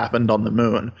revealed what happened on the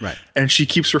moon. Right. And she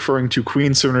keeps referring to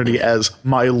Queen Serenity as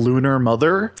my lunar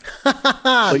mother.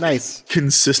 Nice.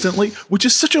 Consistently, which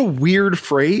is such a weird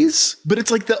phrase, but it's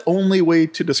like the only way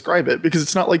to describe it, because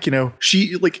it's not like,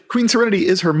 she, like, Queen Serenity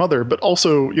is her mother, but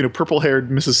also, purple-haired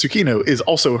Mrs. Tsukino is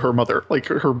also her mother. Like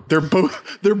they're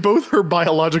both her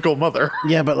biological mother.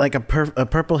 Yeah, but like a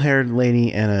purple-haired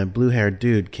lady and a blue-haired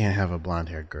dude can't have a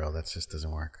blonde-haired girl. That just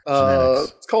doesn't work.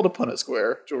 It's called a Punnett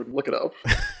square. Jordan, look it up.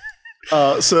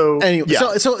 So anyway,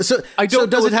 yeah. So does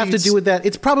it have to do with that?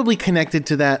 It's probably connected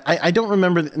to that. I don't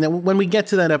remember when we get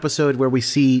to that episode where we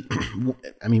see.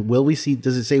 I mean, will we see?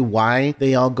 Does it say why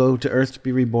they all go to Earth to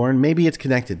be reborn? Maybe it's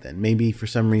connected then. Maybe for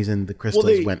some reason the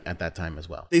crystals went at that time as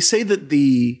well. They say that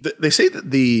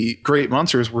the great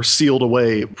monsters were sealed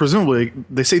away. Presumably,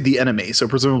 they say the enemy, so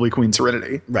presumably Queen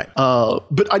Serenity. Right.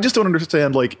 But I just don't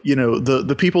understand. Like,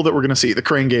 the people that we're going to see, the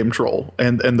Crane Game Troll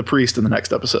and the priest in the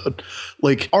next episode.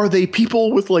 Like, are they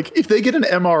people with, like, if they get an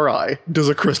MRI, does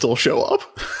a crystal show up?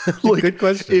 Like, good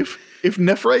question. If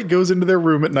Nephrite goes into their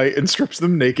room at night and strips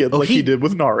them naked he did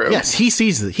with Naru. Yes, he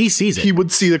sees it. He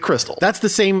would see the crystal. That's the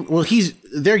same. Well,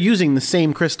 they're using the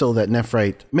same crystal that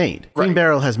Nephrite made. Right. Queen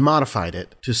Beryl has modified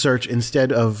it to search,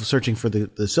 instead of searching for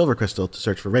the silver crystal, to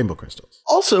search for rainbow crystals.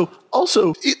 Also,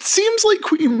 it seems like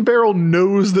Queen Beryl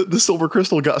knows that the silver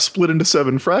crystal got split into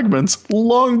 7 fragments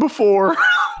long before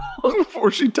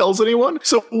she tells anyone.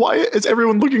 So why is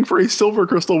everyone looking for a silver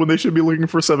crystal when they should be looking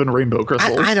for 7 rainbow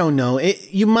crystals? I don't know.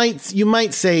 You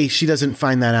might say she doesn't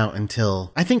find that out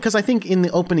until I think in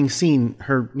the opening scene,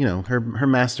 her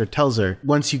master tells her,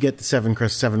 once you get the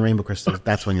 7 rainbow crystals,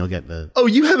 that's when you'll get the. Oh,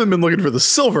 you haven't been looking for the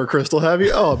silver crystal, have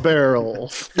you? Oh,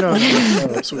 Beryl,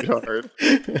 no, sweetheart.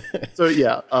 So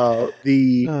yeah,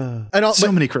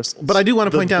 so many crystals. But I do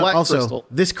want to point out also crystal.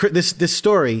 this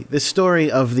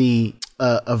story of the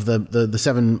the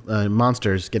seven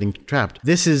monsters getting trapped.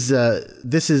 This is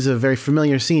a very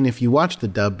familiar scene if you watch the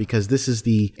dub, because this is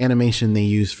the animation they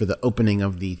use for the opening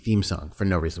of the theme song for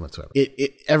no reason whatsoever.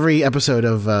 Every episode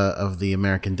of the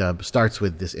American dub starts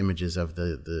with this images of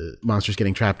the monsters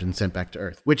getting trapped and sent back to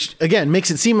Earth, which again makes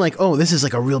it seem like, oh, this is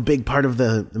like a real big part of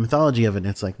the mythology of it. And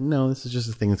it's like, no, this is just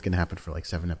a thing that's going to happen for like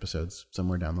 7 episodes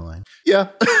somewhere down the line. Yeah.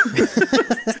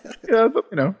 Yeah, but,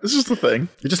 it's just the thing.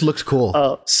 It just looks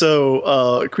cool.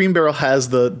 So Queen Beryl has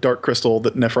the dark crystal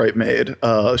that Nephrite made.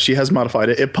 She has modified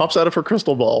it. It pops out of her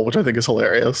crystal ball, which I think is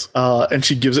hilarious. And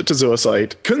she gives it to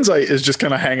Zoisite. Kunzite is just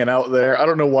kind of hanging out there. I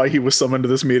don't know why he was summoned to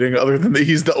this meeting other than that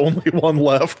he's the only one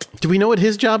left. Do we know what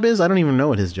his job is? I don't even know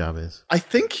what his job is. I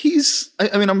think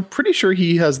I'm pretty sure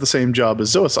he has the same job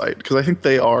as Zoisite, because I think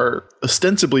they are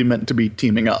ostensibly meant to be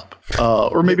teaming up.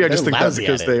 Or maybe I just think that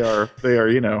because they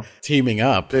are, teaming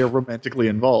up. They are romantically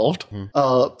involved.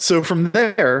 So from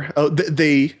there,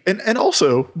 they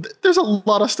also there's a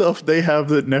lot of stuff they have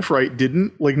that Nephrite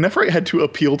didn't. Like Nephrite had to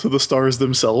appeal to the stars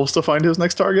themselves to find his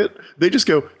next target. They just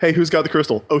go, "Hey, who's got the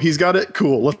crystal? Oh, he's got it.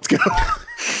 Cool, let's go."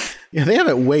 Yeah, they have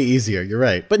it way easier. You're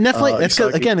right. But Nephrite, it's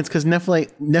because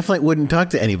Nephrite wouldn't talk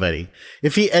to anybody.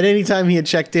 If he, at any time he had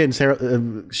checked in,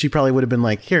 Sarah, she probably would have been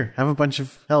like, here, have a bunch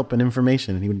of help and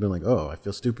information. And he would have been like, oh, I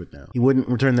feel stupid now. He wouldn't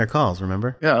return their calls,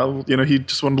 remember? Yeah, he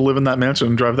just wanted to live in that mansion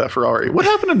and drive that Ferrari. What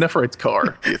happened to Nephrite's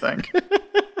car, do you think?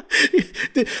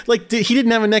 He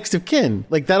didn't have a next of kin.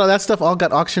 Like that stuff all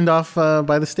got auctioned off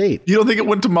by the state. You don't think it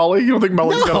went to Molly? You don't think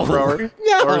Molly's got a Ferrari?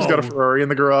 No. Molly's got a Ferrari in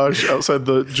the garage outside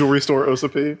the jewelry store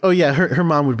Osapi. Oh yeah, her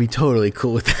mom would be totally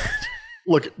cool with that.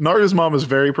 Look, Naru's mom is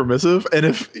very permissive, and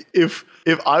if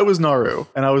I was Naru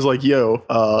and I was like, yo,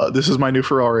 this is my new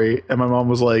Ferrari, and my mom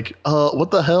was like, what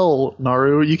the hell,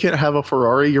 Naru? You can't have a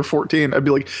Ferrari, you're 14. I'd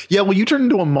be like, yeah, well, you turned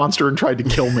into a monster and tried to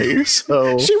kill me,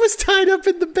 so... She was tied up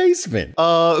in the basement.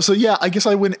 So yeah, I guess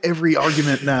I win every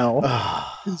argument now,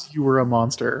 because you were a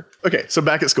monster. Okay, so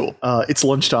back at school. It's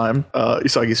lunchtime,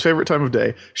 Usagi's favorite time of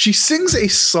day. She sings a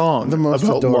song the most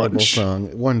about adorable lunch.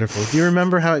 Song. Wonderful. Do you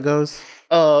remember how it goes?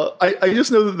 I just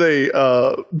know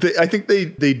that I think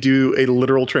they do a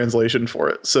literal translation for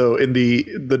it. So in the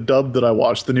dub that I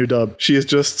watched, the new dub, she is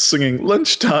just singing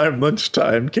lunchtime,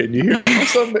 can you hear my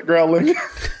stomach growling?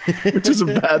 Which is a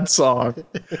bad song,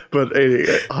 but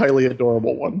a highly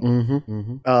adorable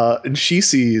one. And she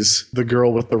sees the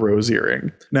girl with the rose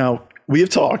earring. Now, we have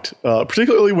talked,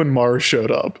 particularly when Mars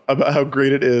showed up, about how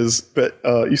great it is that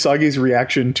Usagi's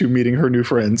reaction to meeting her new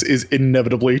friends is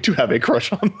inevitably to have a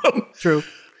crush on them. True.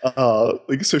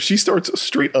 So she starts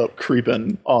straight up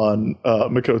creeping on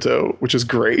Makoto, which is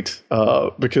great,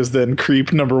 because then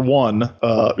creep number 1,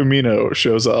 Umino,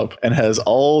 shows up and has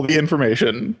all the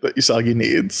information that Usagi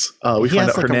needs. We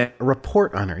find out her name. A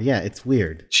report on her. Yeah, it's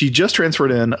weird. She just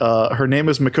transferred in. Her name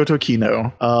is Makoto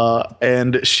Kino,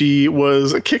 and she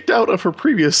was kicked out of her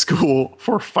previous school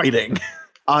for fighting.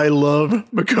 I love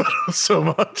Makoto so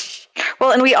much.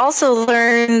 Well, and we also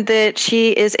learned that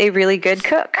she is a really good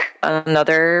cook.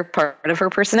 Another part of her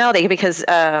personality, because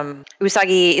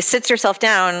Usagi sits herself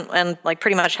down and like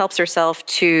pretty much helps herself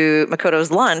to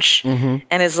Makoto's lunch, and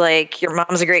is like, "Your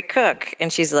mom's a great cook,"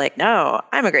 and she's like, "No,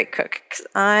 I'm a great cook because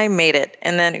I made it."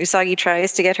 And then Usagi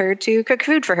tries to get her to cook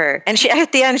food for her, and she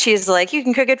at the end she's like, "You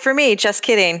can cook it for me." Just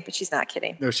kidding, but she's not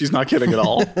kidding. No, she's not kidding at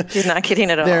all. She's not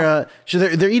kidding at all.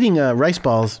 They're eating rice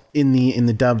balls in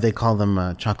the dub. They call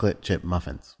them chocolate chip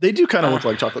muffins. They do kind of look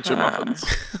like chocolate chip muffins.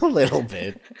 A little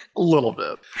bit. A little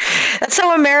bit. That's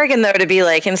so American, though, to be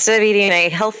like, instead of eating a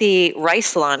healthy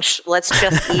rice lunch, let's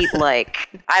just eat like,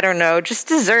 I don't know, just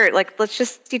dessert. Like, let's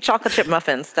just eat chocolate chip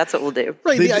muffins. That's what we'll do.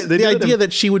 Right. The idea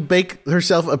that she would bake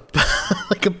herself a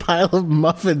pile of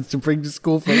muffins to bring to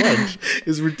school for lunch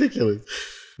is ridiculous.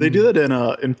 They do that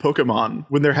in Pokemon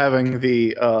when they're having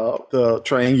the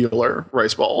triangular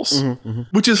rice balls,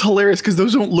 which is hilarious because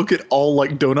those don't look at all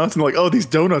like donuts, and like, oh, these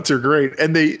donuts are great,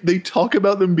 and they talk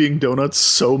about them being donuts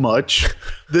so much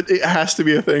that it has to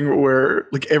be a thing where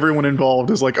like everyone involved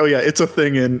is like, oh yeah, it's a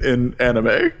thing in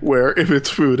anime where if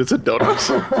it's food, it's a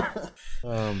donut.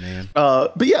 Oh man.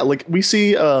 But yeah, like we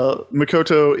see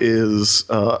Makoto is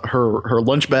her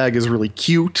lunch bag is really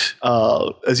cute.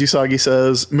 As Usagi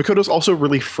says, Makoto's also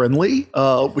really friendly,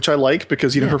 which I like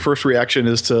because her first reaction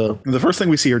is the first thing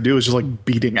we see her do is just like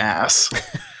beating ass.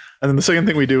 And then the second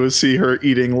thing we do is see her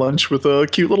eating lunch with a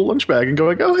cute little lunch bag and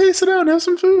going, oh, hey, sit down, have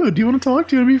some food. Do you want to talk?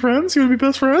 Do you want to be friends? Do you want to be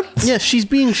best friends? Yeah, she's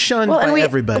being shunned by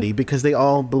everybody because they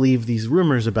all believe these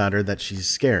rumors about her that she's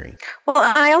scary. Well,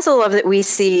 I also love that we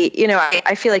see,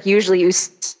 I feel like usually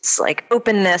like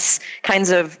openness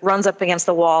kinds of runs up against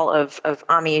the wall of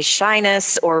Ami's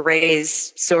shyness or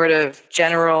Rei's sort of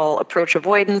general approach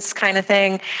avoidance kind of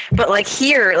thing. But like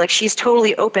here, like she's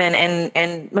totally open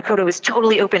and Makoto is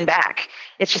totally open back.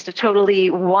 It's just a totally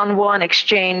 1-1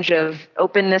 exchange of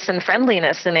openness and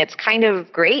friendliness, and it's kind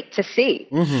of great to see,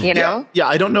 you know? Yeah,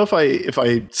 I don't know if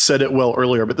I said it well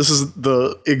earlier, but this is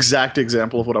the exact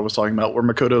example of what I was talking about, where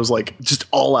Makoto's like just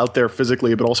all out there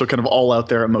physically, but also kind of all out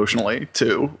there emotionally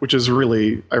too, which is I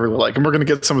really like. And we're going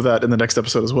to get some of that in the next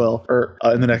episode as well, or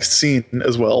in the next scene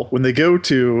as well, when they go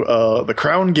to the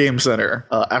Crown Game Center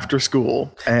after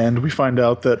school, and we find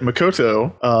out that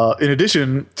Makoto, in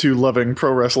addition to loving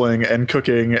pro wrestling and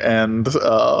cooking and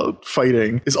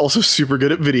fighting, is also super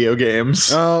good at video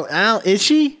games. Oh, Al, is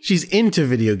she? She's into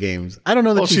video games. I don't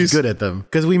know that she's good at them,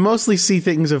 because we mostly see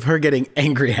things of her getting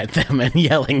angry at them and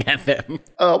yelling at them.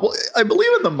 Well, I believe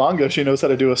in the manga she knows how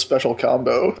to do a special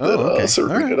combo that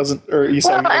Serena doesn't, or Isagi.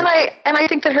 Well, and I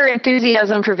think that her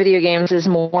enthusiasm for video games is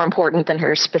more important than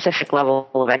her specific level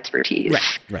of expertise.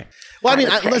 Right. Well, I mean,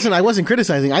 listen, I wasn't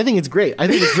criticizing. I think it's great. I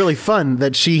think it's really fun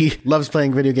that she loves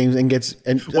playing video games and gets.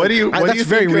 And why do you that's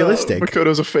very think, realistic.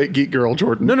 Makoto's a fake geek girl,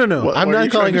 Jordan. No. I'm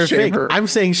not calling her fake. I'm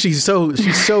saying she's so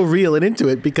real and into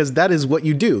it because that is what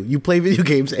you do. You play video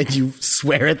games and you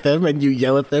swear at them and you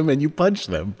yell at them and you punch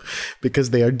them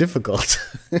because they are difficult.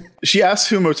 She asks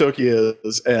who Motoki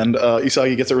is, and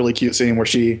Isagi gets a really cute scene where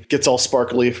she gets all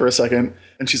sparkly for a second,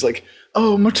 and she's like,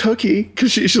 oh, Motoki,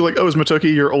 because she's like, oh, is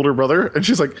Motoki your older brother? And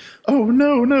she's like, oh,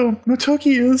 no,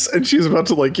 Motoki is. And she's about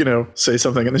to say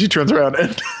something, and then she turns around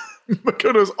and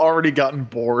Makoto's already gotten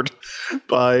bored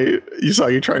by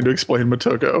Isagi trying to explain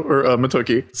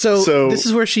Motoki. So this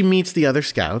is where she meets the other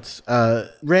scouts.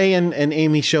 Rei and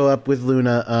Amy show up with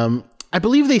Luna. I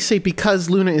believe they say because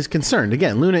Luna is concerned.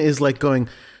 Again, Luna is like going,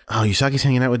 oh, Usagi's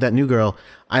hanging out with that new girl.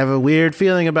 I have a weird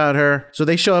feeling about her. So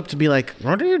they show up to be like,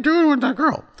 what are you doing with that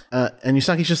girl? And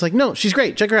Usagi's just like, no, she's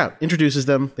great. Check her out. Introduces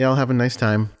them. They all have a nice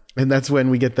time. And that's when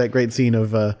we get that great scene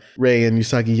of Rei and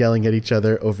Usagi yelling at each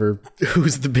other over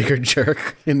who's the bigger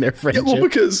jerk in their friendship. Yeah, well,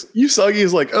 because Usagi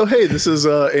is like, oh, hey, this is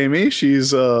Amy.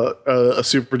 She's a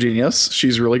super genius.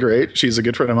 She's really great. She's a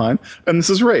good friend of mine. And this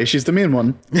is Rei. She's the mean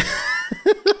one.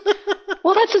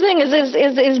 Well, that's the thing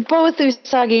is both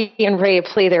Usagi and Rei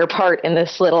play their part in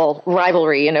this little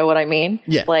rivalry. You know what I mean?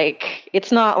 Yeah. Like,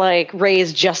 it's not like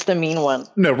Rei's just the mean one.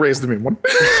 No, Rei's the mean one.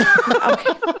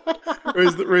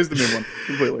 Rei's the mean one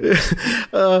completely.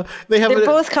 They're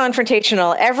both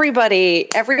confrontational.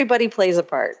 Everybody plays a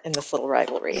part in this little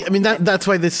rivalry. I mean, that's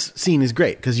why this scene is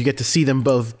great, because you get to see them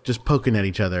both just poking at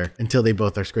each other until they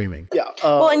both are screaming. Yeah.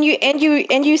 Well, and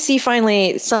you see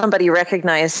finally somebody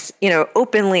recognize,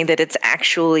 openly that it's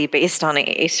actually based on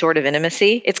a sort of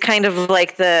intimacy. It's kind of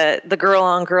like the girl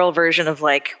on girl version of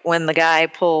like when the guy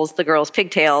pulls the girl's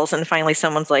pigtails and finally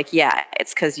someone's like, yeah,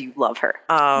 it's because you love her.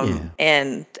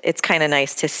 And it's kind of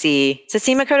nice to see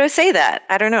Makoto say that.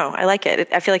 I don't know. I like it.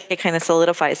 I feel like it kind of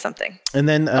solidifies something. And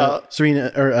then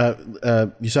Serena or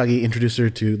Usagi introduced her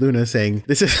to Luna, saying,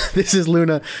 "This is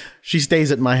Luna. She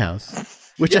stays at my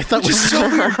house," which I thought was so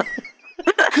weird.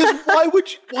 Because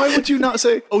why would you not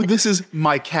say, "Oh, this is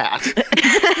my cat"?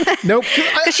 Nope.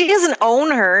 Because she doesn't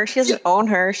own her. She doesn't own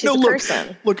her. She's a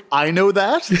person. Look, I know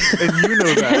that, and you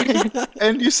know that,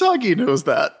 and Usagi knows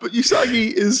that. But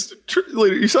Usagi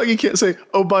Usagi can't say,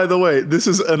 "Oh, by the way, this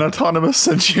is an autonomous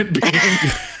sentient being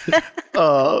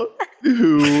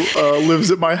who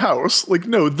lives at my house." Like,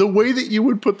 no, the way that you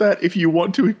would put that if you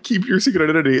want to keep your secret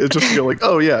identity is just to go like,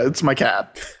 "Oh yeah, it's my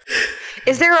cat."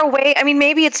 Is there a way? I mean,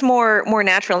 maybe it's more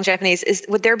natural in Japanese.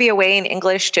 Would there be a way in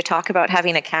English to talk about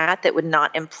having a cat that would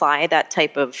not imply that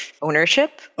type of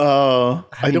ownership? I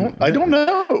don't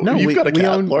know. No, you've got a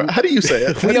cat. Laura. How do you say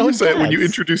it? How do you say it when you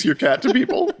introduce your cat to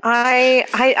people? I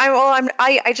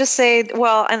just say,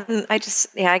 well, and I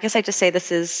guess I just say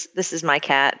this is my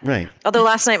cat. Right. Although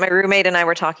last night my roommate and I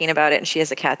were talking about it, and she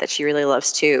has a cat that she really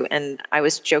loves too, and I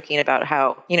was joking about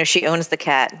how she owns the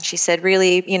cat. And she said,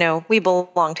 really, we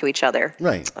belong to each other.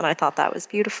 Right. And I thought that was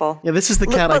beautiful. Yeah, this is the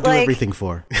cat I do everything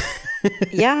for.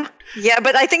 Yeah,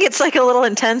 but I think it's like a little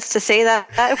intense to say that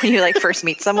when you like first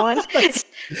meet someone.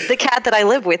 The cat that I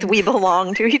live with, we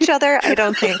belong to each other. I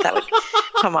don't think that would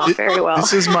come off very well.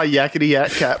 This is my yakety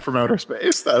yak cat from outer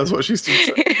space. That is what she's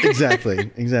doing.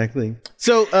 Exactly.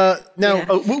 So now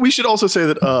we should also say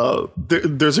that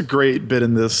there's a great bit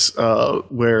in this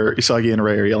where Isagi and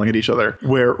Rei are yelling at each other,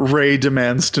 where Rei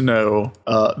demands to know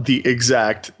the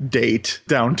exact date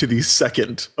down to the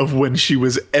second of when she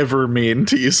was ever mean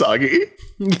to Isagi.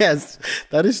 Yes,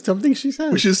 that is something she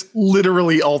says. Which is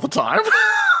literally all the time.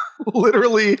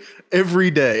 Literally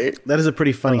every day. That is a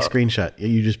pretty funny screenshot.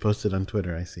 You just posted on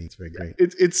Twitter. I see. It's very great.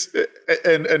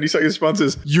 And Isagi's response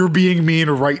is, "You're being mean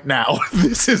right now.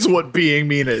 This is what being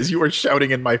mean is. You are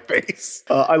shouting in my face."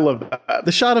 I love that.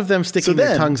 The shot of them sticking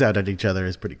their tongues out at each other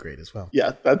is pretty great as well.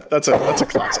 Yeah, that's a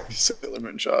classic Sailor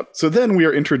Moon shot. So then we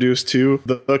are introduced to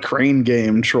the Crane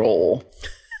Game troll.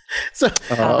 So,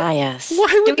 yes.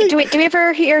 Why would do we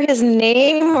ever hear his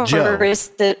name, or Joe. is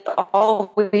it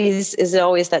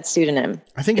always that pseudonym?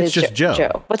 I think it's just Joe.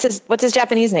 Joe. What's his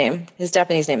Japanese name? His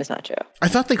Japanese name is not Joe. I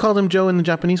thought they called him Joe in the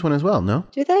Japanese one as well. No,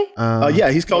 Do they?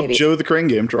 Yeah, he's called Maybe. Joe the Crane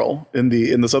Game troll in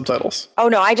the subtitles. Oh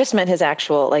no, I just meant his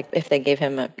actual, like, if they gave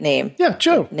him a name. Yeah,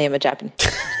 Joe. Name a Japanese.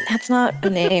 That's not a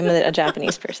name that a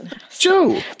Japanese person has.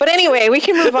 Joe. But anyway, we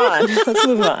can move on. Let's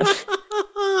move on.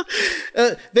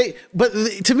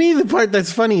 To me, the part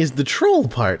that's funny is the troll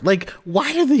part. Like,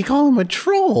 why do they call him a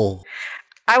troll?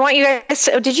 I want you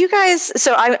guys.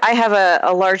 So I have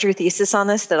a larger thesis on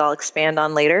this that I'll expand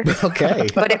on later. Okay.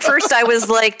 But at first I was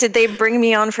like, did they bring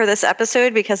me on for this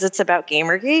episode because it's about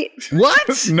Gamergate?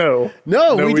 What? No,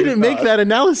 we didn't make that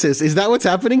analysis. Is that what's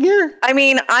happening here? I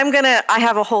mean, I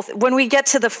have a whole, when we get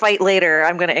to the fight later,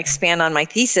 I'm going to expand on my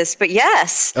thesis, but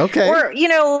yes. Okay. Or,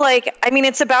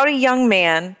 it's about a young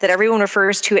man that everyone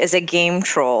refers to as a game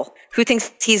troll who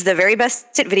thinks he's the very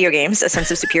best at video games, a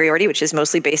sense of superiority, which is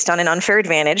mostly based on an unfair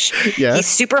advantage. Yeah. He's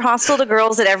super hostile to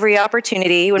girls at every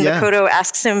opportunity. When Makoto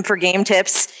asks him for game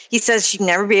tips, he says she'd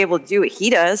never be able to do what he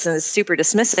does and is super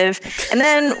dismissive. And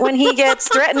then when he gets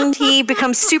threatened, he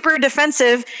becomes super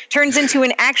defensive, turns into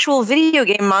an actual video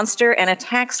game monster, and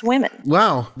attacks women.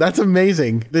 Wow, that's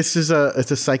amazing. This is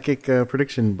it's a psychic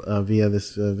prediction via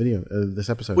this video, this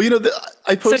episode. Well,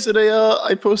 I posted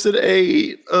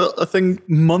a thing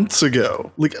months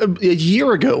ago, like a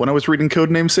year ago, when I was reading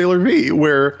Codename Sailor V,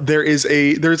 where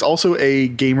there's also a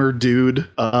gamer dude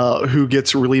who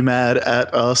gets really mad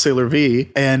at Sailor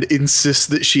V and insists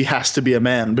that she has to be a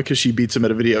man because she beats him at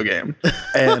a video game,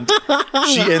 and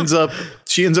she ends up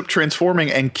transforming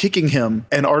and kicking him,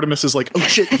 and Artemis is like, "Oh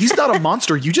shit, he's not a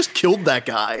monster. You just killed that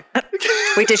guy."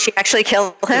 Wait, did she actually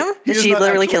kill him? Did she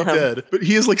literally kill him? Dead, but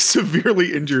he is like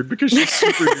severely injured because she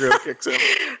superhero kicks him.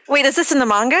 Wait, is this in the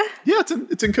manga? Yeah,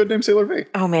 it's in Codename Sailor V.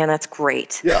 Oh man, that's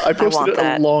great. Yeah, I posted it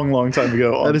a long time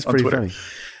ago. That is pretty Twitter. funny.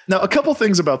 Now, a couple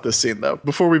things about this scene, though,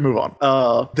 before we move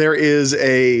on. There is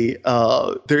a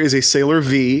Sailor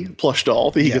V plush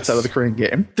doll that he gets out of the Crane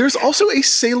game. There's also a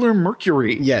Sailor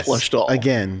Mercury plush doll.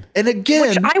 Again.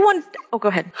 Which I want. Oh, go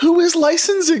ahead. Who is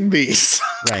licensing these?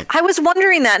 Right. I was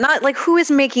wondering that. Not like who is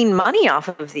making money off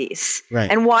of these, right?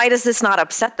 And why does this not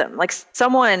upset them? Like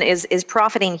someone is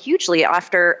profiting hugely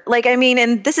after.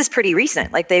 And this is pretty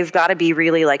recent. Like they've got to be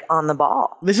really like on the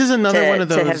ball. This is another one of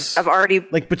those. I've already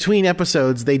like between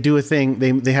episodes. They do a thing.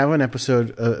 They have an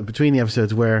episode between the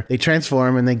episodes where they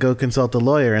transform and they go consult a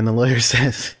lawyer, and the lawyer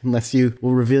says, "Unless you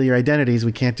will reveal your identities,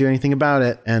 we can't do anything about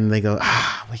it." And they go,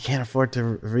 "We can't afford to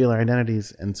reveal our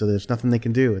identities," and so there's nothing they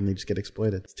can do, and they just get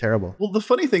exploited. It's terrible. Well, the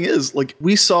funny thing is, like,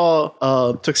 we saw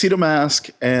Tuxedo Mask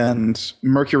and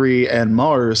Mercury and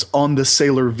Mars on the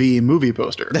Sailor V movie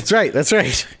poster. That's right.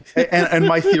 and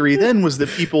my theory then was that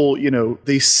people,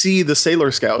 they see the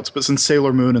Sailor Scouts, but since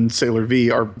Sailor Moon and Sailor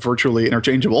V are virtually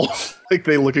interchangeable, like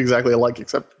they look exactly alike,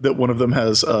 except that one of them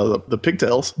has the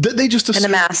pigtails. They just assume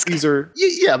and the mask. These are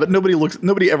but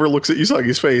nobody ever looks at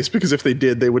Usagi's face, because if they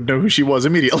did, they would know who she was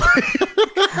immediately.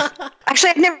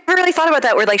 Actually, I've never really thought about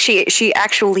that, where like she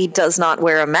actually does not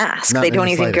wear a mask. They don't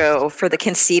even go for the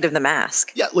conceit of the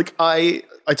mask. Yeah, like I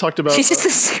talked about. She's just the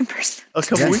same person. A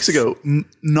couple weeks ago,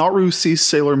 Naru sees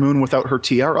Sailor Moon without her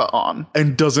tiara on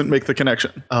and doesn't make the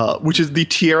connection, which is the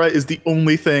tiara is the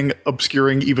only thing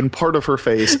obscuring even part of her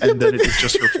face, and then it is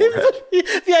just her forehead.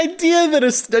 The idea that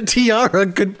a tiara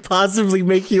could possibly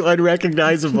make you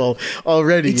unrecognizable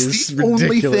already is the ridiculous.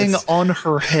 only thing on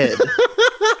her head.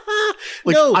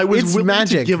 Like, No, I was it's willing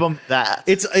magic. to give them that.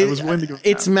 It's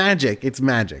magic. It's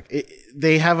magic.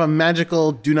 they have a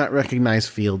magical do not recognize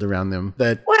field around them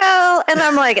that. Well, and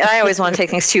I'm like, I always want to take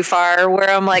things too far where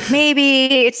I'm like,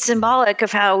 maybe it's symbolic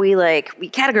of how we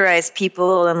categorize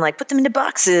people and like put them into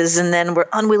boxes and then we're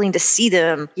unwilling to see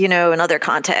them, in other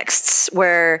contexts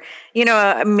where,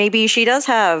 maybe she does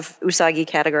have Usagi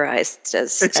categorized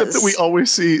as. Except that we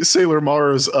always see Sailor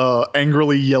Mars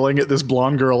angrily yelling at this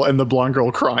blonde girl and the blonde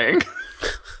girl crying.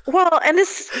 Well, and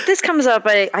this comes up,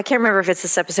 I can't remember if it's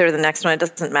this episode or the next one. It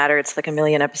doesn't matter. It's like a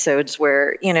million episodes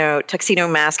where, Tuxedo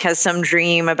Mask has some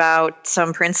dream about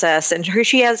some princess and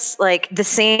she has like the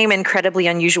same incredibly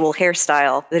unusual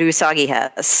hairstyle that Usagi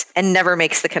has and never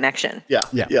makes the connection. Yeah.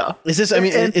 Is this,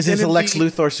 is this a Lex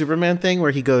Luthor Superman thing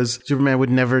where he goes, Superman would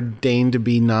never deign to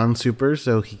be non-super,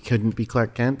 so he couldn't be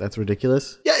Clark Kent? That's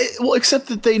ridiculous. Yeah, well, except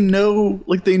that they know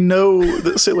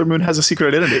that Sailor Moon has a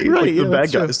secret identity. Right, the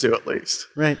bad guys do at least.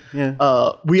 Right.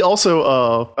 Yeah. We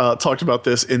also talked about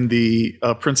this in the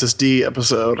Princess D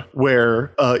episode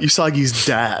where Usagi's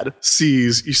dad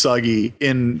sees Usagi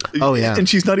in. Oh yeah. And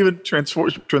she's not even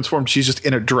transformed. She's just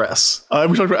in a dress.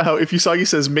 We talked about how if Usagi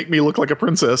says "make me look like a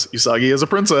princess," Usagi is a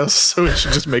princess, so it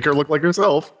should just make her look like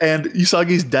herself. And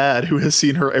Usagi's dad, who has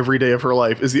seen her every day of her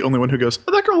life, is the only one who goes,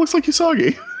 "Oh, that girl looks like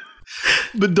Usagi."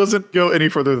 But doesn't go any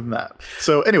further than that.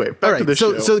 So anyway, back to the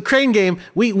show. So the Crane Game,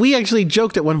 we actually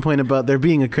joked at one point about there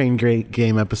being a Crane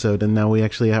Game episode, and now we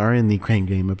actually are in the Crane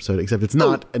Game episode, except it's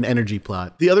not an energy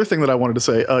plot. The other thing that I wanted to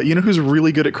say, you know who's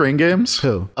really good at Crane Games?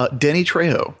 Who? Danny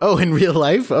Trejo. Oh, in real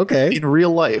life? Okay. In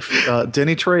real life,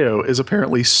 Danny Trejo is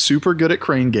apparently super good at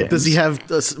Crane Games. Does he have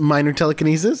minor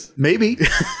telekinesis? Maybe.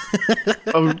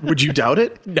 Would you doubt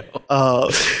it? No.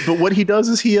 But what he does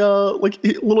is a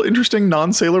little interesting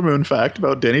non-Sailor Moon fact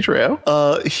about Danny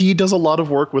Trejo. He does a lot of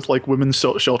work with like women's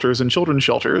shelters and children's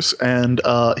shelters, and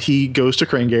he goes to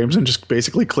Crane Games and just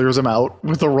basically clears them out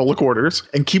with a roll of quarters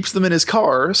and keeps them in his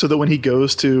car so that when he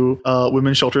goes to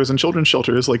women's shelters and children's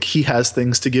shelters, like he has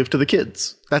things to give to the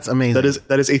kids. That's amazing.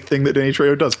 That is a thing that Danny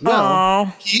Trejo does. Well,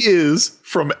 he is,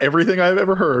 from everything I've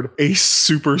ever heard, a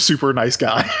super, super nice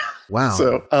guy. Wow.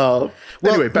 So,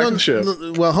 anyway, back to the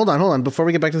show. Well, hold on. Before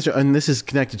we get back to the show, and this is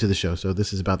connected to the show, so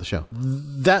this is about the show.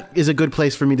 That is a good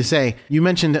place for me to say, you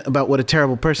mentioned about what a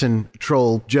terrible person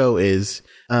Troll Joe is.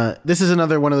 This is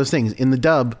another one of those things. In the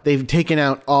dub, they've taken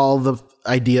out all the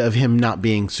idea of him not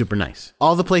being super nice.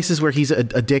 All the places where he's a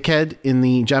dickhead in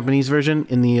the Japanese version,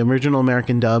 in the original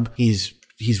American dub, he's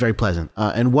very pleasant.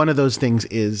 And one of those things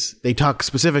is they talk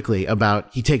specifically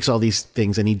about he takes all these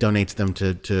things and he donates them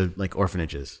to like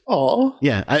orphanages. Oh,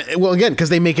 yeah. Well, again, because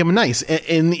they make him nice.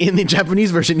 In the Japanese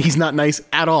version, he's not nice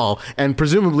at all, and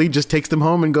presumably just takes them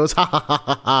home and goes, ha ha ha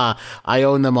ha ha, I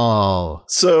own them all.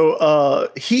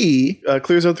 So he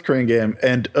clears out the Crane Game,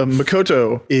 and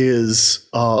Makoto is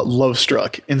love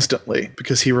struck instantly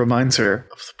because he reminds her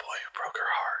of the boy who broke her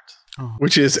heart. Oh.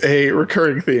 Which is a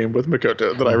recurring theme with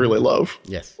Makoto that I really love.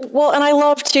 Yes. Well, and I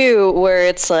love too where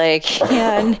it's like,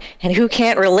 yeah, and who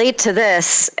can't relate to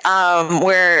this?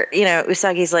 Where,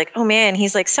 Usagi's like, oh man,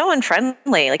 he's like so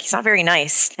unfriendly, like he's not very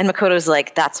nice. And Makoto's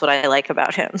like, that's what I like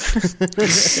about him.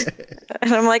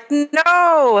 And I'm like,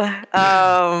 no.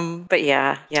 But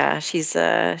yeah, she's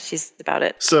about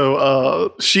it. So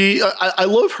I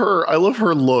love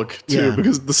her look too,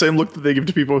 because the same look that they give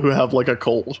to people who have like a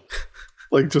cold.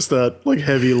 Like just that like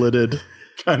heavy lidded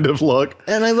kind of look.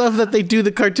 And I love that they do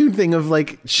the cartoon thing of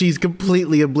like she's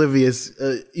completely oblivious.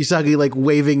 Usagi like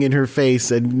waving in her face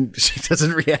and she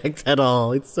doesn't react at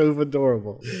all. It's so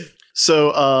adorable.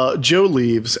 So Joe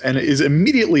leaves and is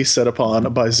immediately set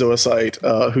upon by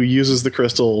Zoisite, who uses the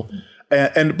crystal.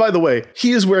 And by the way,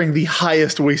 he is wearing the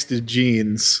highest waisted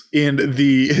jeans in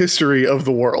the history of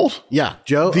the world. Yeah,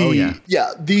 Joe.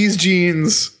 Yeah, these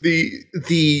jeans,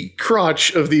 the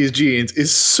crotch of these jeans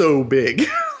is so big.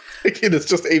 It is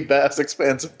just a vast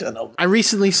expanse of denim. I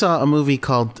recently saw a movie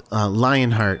called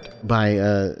Lionheart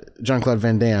by Jean-Claude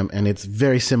Van Damme, and it's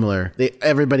very similar.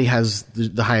 Everybody has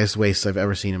the highest waists I've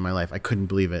ever seen in my life. I couldn't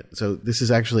believe it. So this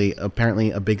is actually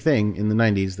apparently a big thing in the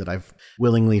 90s that I've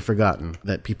willingly forgotten,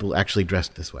 that people actually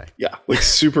dressed this way. Yeah, like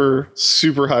super,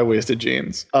 super high-waisted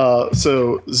jeans.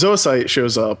 So Zoisite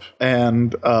shows up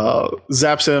and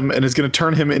zaps him and is going to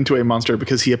turn him into a monster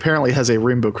because he apparently has a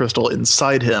rainbow crystal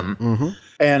inside him. Mm-hmm.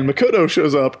 And Makoto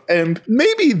shows up, and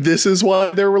maybe this is why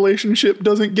their relationship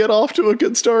doesn't get off to a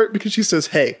good start, because she says,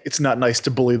 hey, it's not nice to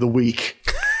bully the weak.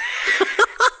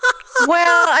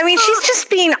 Well, I mean, she's just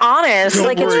being honest. Don't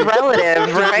worry. It's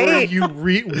relative, right? You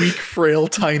weak, frail,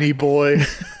 tiny boy.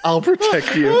 I'll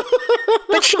protect you.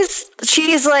 But But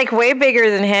she's like way bigger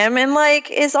than him and like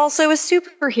is also a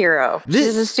superhero.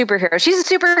 She's a superhero. She's a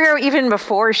superhero even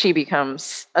before she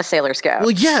becomes a Sailor Scout.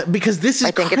 Well, yeah, because this is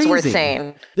I think crazy. It's worth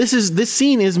saying. This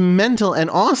scene is mental and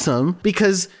awesome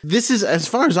because this is, as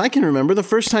far as I can remember, the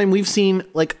first time we've seen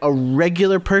like a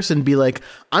regular person be like,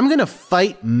 I'm going to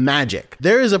fight magic.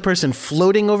 There is a person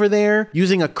floating over there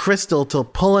using a crystal to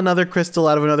pull another crystal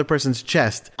out of another person's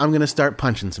chest. I'm going to start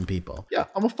punching some people. Yeah,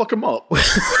 I'm going to fuck him up.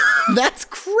 That's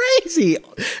crazy.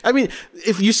 I mean,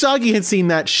 if Usagi had seen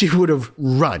that, she would have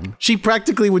run. She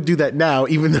practically would do that now,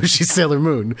 even though she's Sailor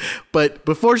Moon. But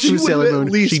before she was Sailor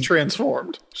Moon, she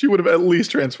transformed. She would have at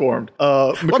least transformed.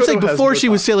 I'm saying before she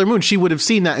was Sailor Moon, she would have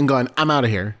seen that and gone, I'm out of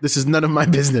here. This is none of my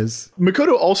business.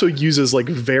 Makoto also uses like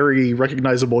very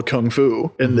recognizable kung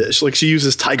fu in this. Like she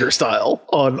uses tiger style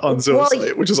on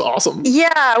Zoisite, which is awesome.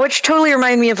 Yeah, which totally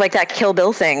reminded me of like that Kill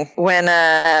Bill thing when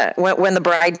the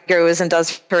bride goes and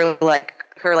does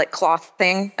her cloth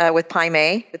thing with Pai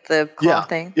Mei with the claw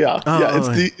thing. Yeah,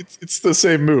 it's the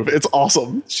same move. It's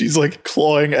awesome. She's like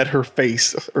clawing at her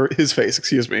face or his face.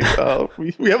 Excuse me.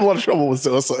 We have a lot of trouble with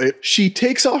Zoisite. She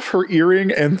takes off her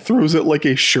earring and throws it like a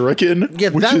shuriken. Yeah,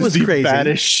 which that is was the crazy.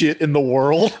 baddest shit in the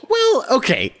world. Well,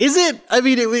 okay, is it? I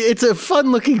mean, it's a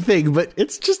fun looking thing, but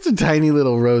it's just a tiny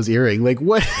little rose earring. Like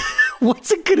what?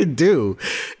 What's it gonna do?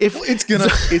 If it's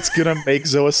gonna make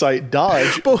Zoisite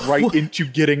dodge right into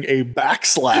getting a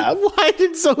backslap. Why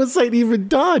did Zoisite even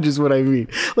dodge? Is what I mean.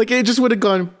 Like it just would have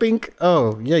gone pink.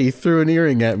 Oh yeah, you threw an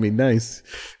earring at me. Nice.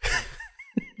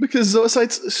 Because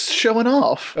Zoisite's showing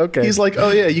off. Okay. He's like,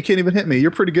 oh yeah, you can't even hit me. You're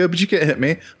pretty good, but you can't hit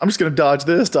me. I'm just going to dodge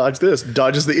this.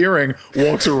 Dodges the earring,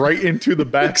 walks right into the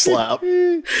back slap.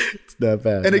 It's not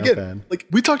bad. And again, like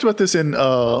we talked about this in,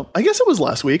 I guess it was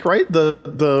last week, right?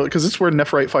 Because it's where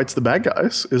Nephrite fights the bad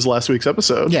guys is last week's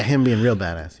episode. Yeah, him being real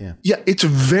badass. Yeah. Yeah, it's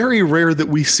very rare that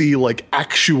we see like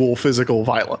actual physical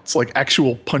violence, like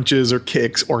actual punches or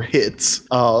kicks or hits.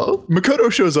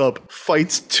 Makoto shows up,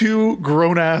 fights two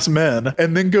grown-ass men,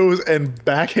 and then goes and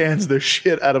backhands the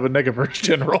shit out of a Negaverse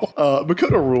general.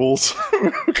 Makoto rules.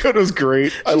 Makoto's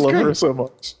great. I love her so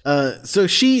much. So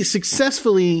she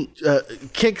successfully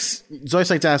kicks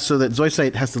Zoisite's ass so that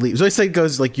Zoisite has to leave. Zoisite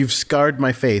goes like, you've scarred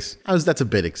my face. That's a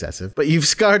bit excessive, but you've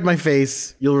scarred my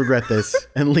face. You'll regret this,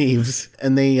 and leaves.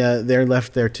 And they're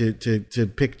left there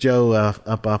to pick Joe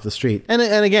up off the street. And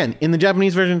again, in the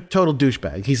Japanese version, total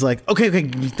douchebag. He's like, okay,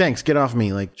 thanks, get off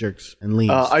me, like jerks, and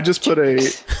leaves. I just put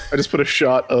a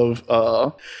shot of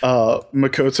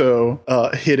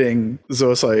Makoto hitting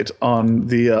Zoisite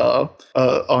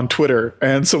on Twitter,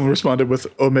 and someone responded with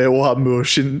 "Ome wa mu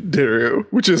shinderu,"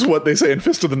 which is what they say in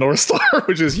Fist of the North Star,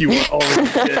 which is "you are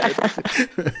already dead,"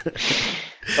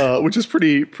 which is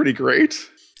pretty great.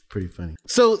 Pretty funny.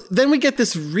 So then we get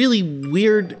this really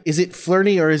weird, is it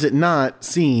flirty or is it not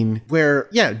scene where,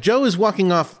 yeah, Joe is walking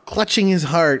off, clutching his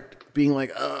heart, being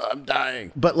like, oh, I'm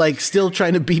dying. But like still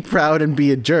trying to be proud and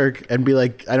be a jerk and be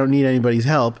like, I don't need anybody's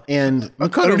help. And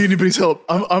Makoto, I don't need anybody's help.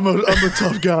 I'm a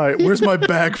tough guy. Where's my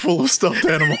bag full of stuffed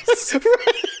animals?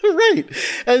 Right.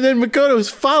 And then Makoto's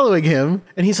following him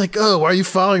and he's like, oh, why are you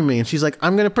following me? And she's like,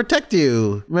 I'm going to protect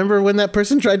you. Remember when that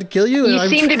person tried to kill you? You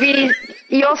seem to be,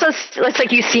 you also, it's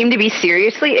like you seem to be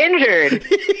seriously injured.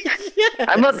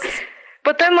 Yes.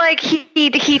 But then, like,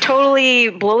 he totally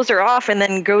blows her off and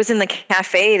then goes in the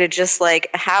cafe to just, like,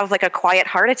 have, like, a quiet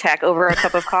heart attack over a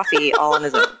cup of coffee all on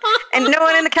his own. And no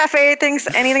one in the cafe thinks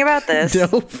anything about this.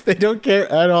 Nope, they don't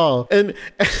care at all. And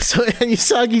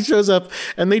Usagi shows up,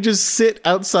 and they just sit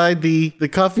outside the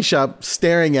coffee shop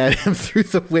staring at him through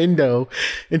the window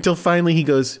until finally he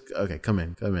goes, okay, come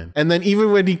in. And then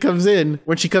even when she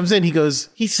comes in, he goes,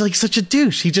 he's, like, such a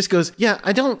douche. He just goes, yeah,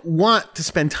 I don't want to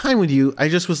spend time with you. I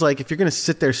just was like, if you're going to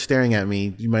sit there staring at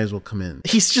me, you might as well come in.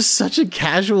 He's just such a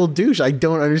casual douche. I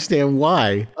don't understand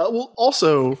why. Well,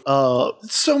 also,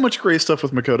 so much great stuff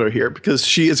with Makoto here because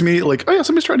she is immediately like, oh yeah,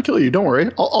 somebody's trying to kill you. Don't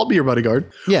worry. I'll be your bodyguard.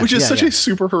 Yeah, which is such a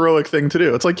super heroic thing to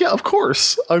do. It's like, yeah, of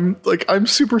course. I'm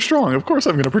super strong. Of course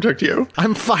I'm going to protect you.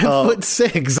 I'm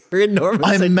 5'6". You're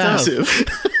enormous. I'm massive.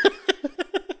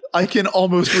 I can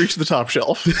almost reach the top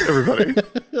shelf, everybody.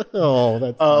 Oh,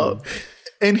 that's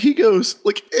and he goes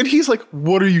and he's like,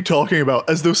 what are you talking about?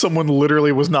 As though someone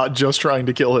literally was not just trying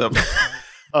to kill him.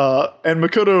 And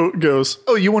Makoto goes,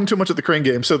 "Oh, you won too much at the Crane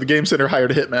game, so the game center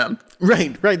hired a hitman."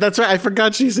 Right. That's right. I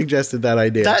forgot she suggested that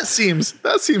idea. That seems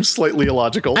slightly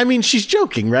illogical. I mean, she's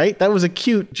joking, right? That was a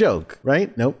cute joke,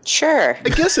 right? Nope. Sure. I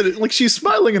guess she's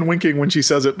smiling and winking when she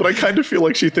says it, but I kind of feel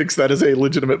like she thinks that is a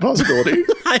legitimate possibility.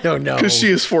 I don't know. Because she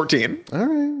is 14. All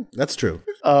right. That's true.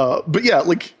 But yeah,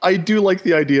 I do like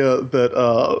the idea that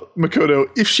Makoto,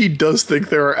 if she does think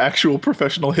there are actual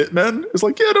professional hitmen, is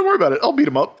like, yeah, don't worry about it. I'll beat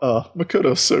him up.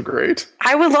 Makoto's so great.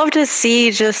 I would love to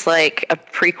see just a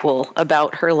prequel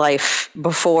about her life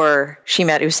before she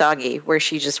met Usagi, where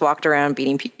she just walked around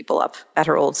beating people up at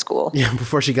her old school. Yeah,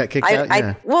 before she got kicked out.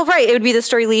 Yeah. Well, right. It would be the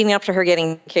story leading up to her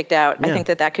getting kicked out. Yeah. I think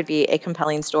that could be a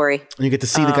compelling story. And you get to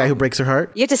see the guy who breaks her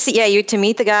heart. You get to see, you get to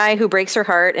meet the guy who breaks her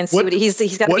heart and see what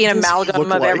he's got to be an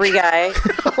amalgam of every guy.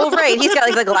 Well, right. He's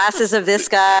got the glasses of this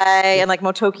guy and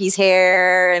Motoki's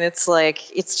hair, and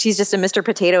she's just a Mr.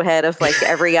 Potato Head of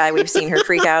every guy we've seen her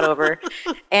freak out over.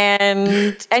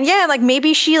 And yeah,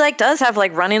 maybe she does have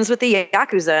run-ins with the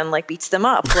Yakuza and beats them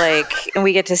up. And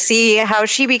we get to see how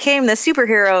she became the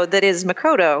superhero that is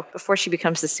Makoto before she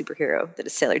becomes the superhero that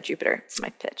is Sailor Jupiter. It's my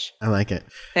pitch. I like it.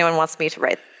 If anyone wants me to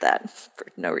write that for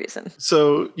no reason.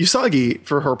 So Usagi,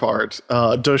 for her part,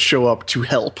 does show up to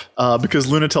help because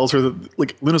Luna tells her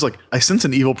that Luna's I sense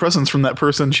an evil presence from that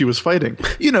person she was fighting.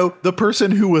 The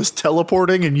person who was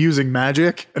teleporting and using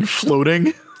magic and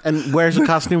floating. And wears a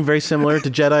costume very similar to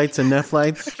Jedites and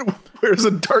Nephilites. Wears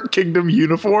a Dark Kingdom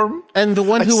uniform. And the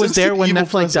one who was there when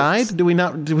Nephlite died? Did we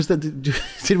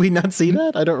not see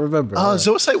that? I don't remember.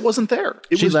 Zoisite wasn't there.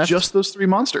 It was just those three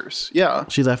monsters. Yeah.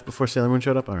 She left before Sailor Moon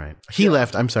showed up? All right. He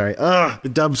left. I'm sorry. The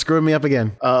dub screwed me up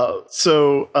again.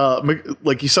 So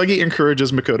Usagi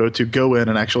encourages Makoto to go in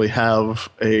and actually have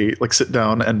a sit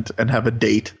down and have a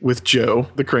date with Joe,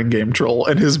 the Crane Game troll,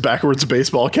 and his backwards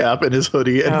baseball cap and his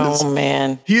hoodie. And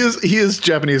man. He is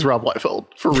Japanese Rob Liefeld,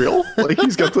 for real.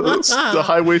 He's got the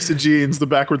high-waisted jeans, the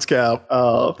backwards cap.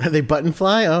 Are they button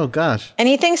fly? Oh gosh. And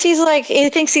he thinks he's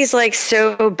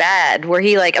so bad, where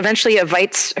he eventually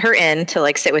invites her in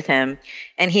to sit with him.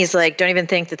 And he's don't even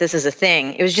think that this is a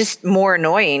thing. It was just more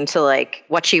annoying to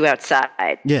watch you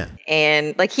outside. Yeah.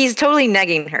 And he's totally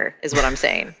negging her, is what I'm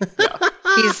saying. Yeah.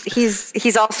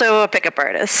 He's also a pickup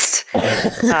artist.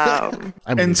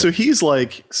 And so he's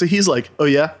like, oh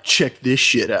yeah, check this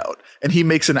shit out. And he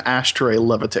makes an ashtray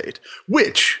levitate,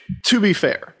 which, to be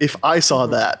fair, if I saw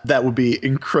that would be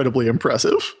incredibly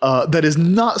impressive. That is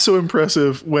not so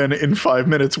impressive when in 5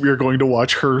 minutes we are going to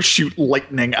watch her shoot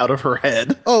lightning out of her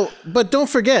head. Oh, but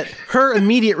don't forget her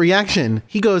immediate reaction.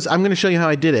 He goes, I'm going to show you how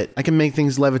I did it. I can make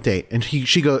things levitate. And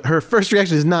she goes, her first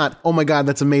reaction is not, oh my God,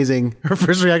 that's amazing. Her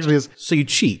first reaction is, so you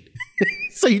cheat.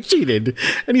 So you cheated.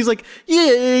 And he's like,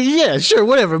 yeah, sure,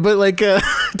 whatever. But it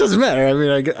doesn't matter. I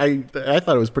mean, I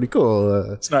thought it was pretty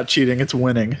cool. It's not cheating, it's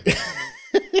winning.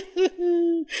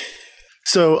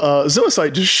 So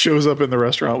Zoisite just shows up in the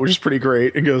restaurant, which is pretty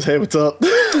great, and goes, "Hey, what's up?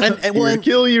 I'm gonna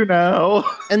kill you now."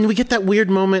 And we get that weird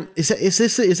moment. Is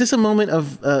this a moment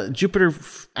of Jupiter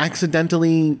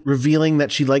accidentally revealing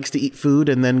that she likes to eat food,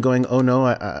 and then going, "Oh no,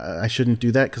 I shouldn't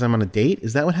do that because I'm on a date"?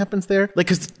 Is that what happens there?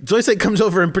 Because Zoisite comes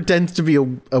over and pretends to be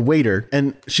a waiter,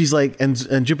 and she's like, and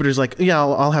Jupiter's like, "Yeah,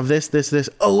 I'll have this.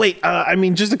 Oh wait, I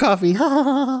mean just a coffee."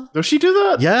 Does she do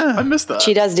that? Yeah, I missed that.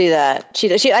 She does do that. She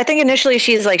does. I think initially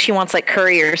she's like, she wants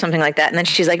curry or something like that, and then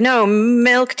she's like, no,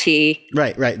 milk tea.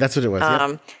 Right, that's what it was.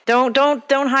 Yep.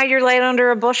 Don't hide your light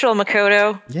under a bushel,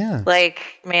 Makoto. Yeah,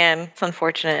 man, it's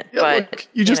unfortunate, yeah, but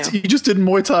you just did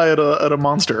Muay Thai at a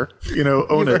monster.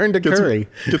 Own it. Earned a curry.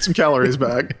 Get some calories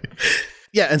back.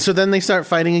 Yeah, and so then they start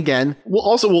fighting again.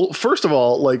 Well, first of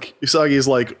all, Usagi is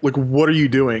like, what are you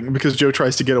doing? Because Joe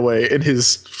tries to get away in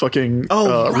his fucking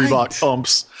Reebok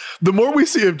pumps. The more we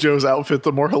see of Joe's outfit,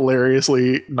 the more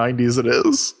hilariously 90s it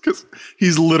is. Because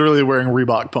he's literally wearing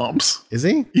Reebok pumps. Is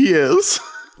he? He is.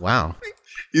 Wow.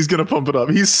 He's gonna pump it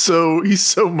up. He's so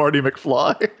Marty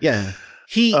McFly. Yeah.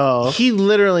 He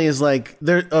literally is like,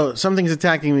 something's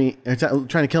attacking me, trying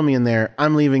to kill me in there.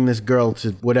 I'm leaving this girl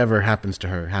to whatever happens to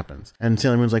her happens. And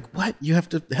Sailor Moon's like, what? You have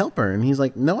to help her. And he's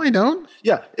like, no, I don't.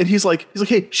 Yeah. And he's like,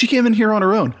 hey, she came in here on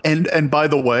her own. And by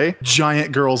the way,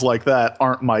 giant girls like that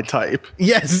aren't my type.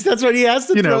 Yes, that's what he has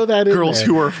to throw that in. Girls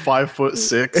who are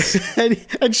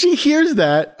 5'6". and she hears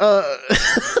that.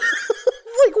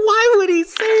 Why would he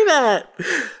say that?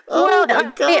 Oh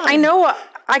my God.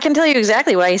 I can tell you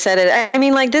exactly why he said it. I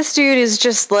mean, like, this dude is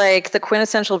just like the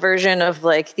quintessential version of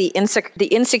like the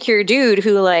insecure dude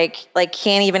who like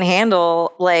can't even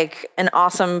handle like an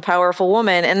awesome, powerful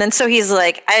woman. And then so he's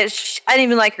like, I didn't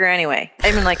even like her anyway.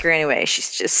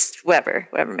 She's just whatever,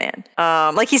 man.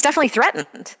 Like, he's definitely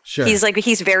threatened. Sure.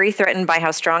 He's very threatened by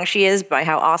how strong she is, by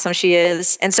how awesome she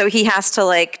is. And so he has to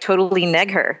like totally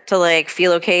neg her to like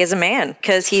feel okay as a man,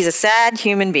 because he's a sad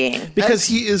human being. Because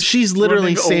she's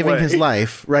literally saving his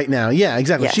life right now. Yeah,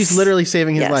 exactly. Yes. She's literally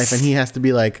saving his life, and he has to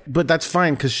be like, but that's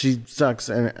fine because she sucks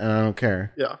and I don't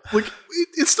care. Yeah. Like,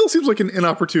 it still seems like an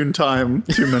inopportune time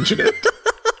to mention it.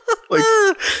 Like,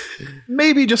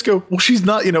 maybe just go, well, she's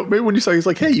not, maybe when you say, he's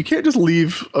like, hey, you can't just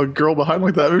leave a girl behind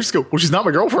like that. Or just go, well, she's not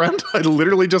my girlfriend. I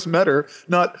literally just met her.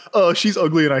 Not, she's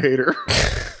ugly and I hate her.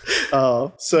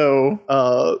 So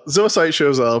Zoisite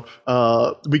shows up.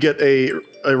 We get a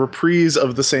reprise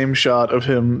of the same shot of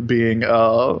him being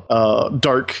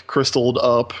dark crystalled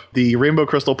up. The rainbow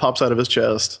crystal pops out of his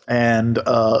chest, and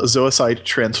Zoisite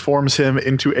transforms him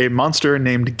into a monster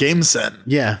named Gamesen.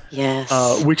 Yeah.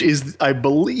 Yes. Which is, I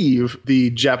believe, the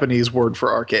Japanese word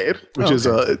for arcade, which is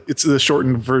it's the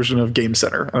shortened version of Game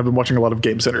Center. I've been watching a lot of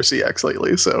Game Center CX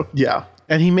lately, so yeah.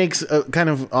 And he makes kind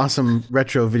of awesome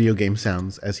retro video game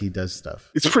sounds as he does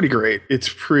stuff. It's pretty great. It's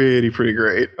pretty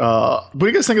great. What do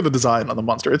you guys think of the design on the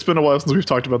monster? It's been a while since we've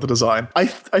talked about the design. I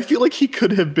feel like he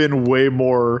could have been way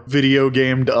more video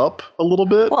gamed up a little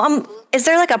bit. Well, is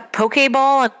there like a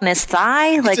Pokeball on his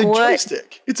thigh? Like, it's a what?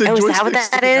 Joystick. It's a joystick. Is that what that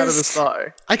sticking is? out of his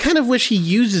thigh. I kind of wish they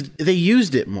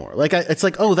used it more. Like, it's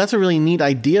like, oh, that's a really neat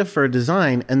idea for a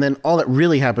design, and then all that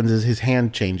really happens is his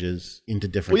hand changes into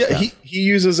different stuff. He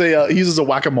uses a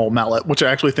whack-a-mole mallet, which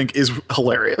I actually think is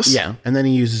hilarious. Yeah, and then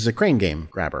he uses a crane game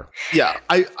grabber. Yeah,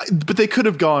 but they could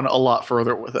have gone a lot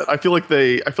further with it. I feel like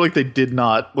they did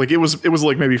not. Like, it was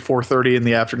like maybe 4:30 in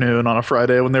the afternoon on a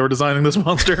Friday when they were designing this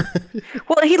monster.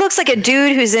 Well, he looks like a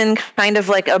dude who's in kind of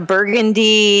like a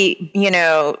burgundy,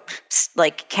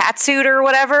 like catsuit or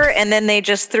whatever, and then they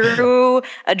just threw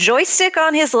a joystick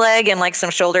on his leg and like some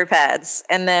shoulder pads,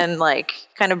 and then like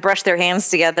kind of brushed their hands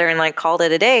together and like called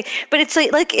it a day. But it's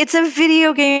like it's a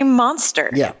video game monster.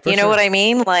 Yeah, you know what I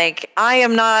mean? Like, I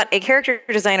am not a character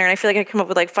designer, and I feel like I come up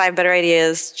with like 5 better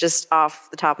ideas just off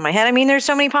the top of my head. I mean, there's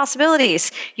so many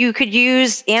possibilities. You could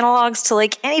use analogs to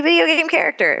like any video game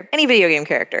character.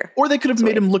 Or they could have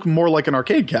made him look more like an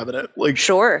arcade cabinet. Like,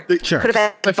 sure. Could have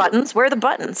had buttons. Where are the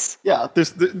buttons? Yeah,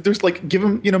 there's like, give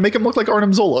him, make him look like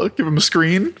Arnim Zola. Give him a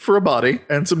screen for a body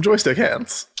and some joystick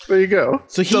hands. There you go.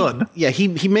 So done. Yeah,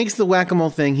 he makes the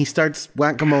whack-a-mole thing. He starts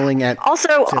whack-a-moling at.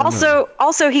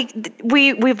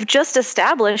 We've just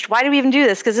established, why do we even do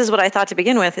this? Because this is what I thought to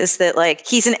begin with, is that like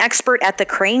he's an expert at the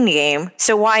crane game.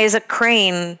 So why is a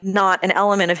crane not an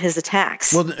element of his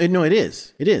attacks? Well, no, it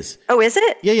is. It is. Oh, is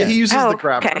it? Yeah. He uses the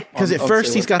grabber. Okay. Because at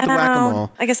first he's got the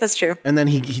whack-a-mole. I guess that's true. And then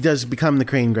he does become the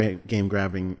crane game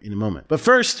grabbing in a moment. But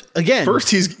first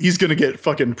he's gonna get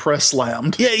fucking press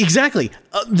slammed. Yeah, exactly.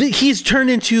 He's turned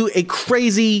into a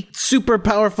crazy, super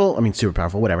powerful,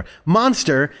 whatever,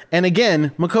 monster. And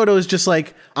again, Makoto is just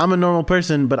like, I'm a normal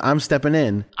person, but I'm stepping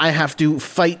in. I have to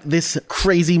fight this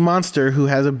crazy monster who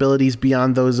has abilities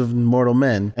beyond those of mortal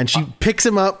men. And she picks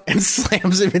him up and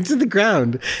slams him into the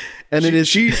ground. And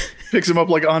she picks him up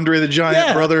like Andre the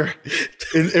Giant, brother,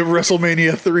 in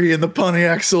WrestleMania 3 in the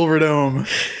Pontiac Silverdome.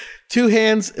 2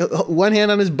 hands, one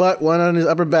hand on his butt, one on his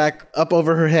upper back, up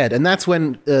over her head. And that's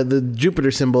when the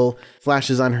Jupiter symbol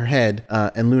flashes on her head.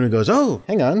 And Luna goes, oh,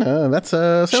 hang on, that's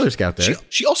a Sailor Scout there.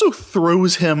 She also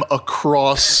throws him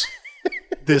across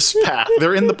this path.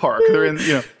 They're in the park. They're in,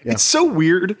 It's so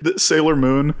weird that Sailor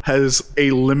Moon has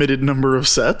a limited number of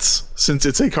sets since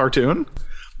it's a cartoon.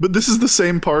 But this is the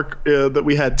same park that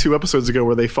we had 2 episodes ago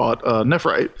where they fought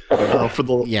Nephrite for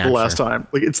the last time.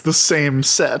 Like, it's the same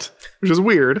set, which is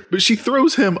weird. But she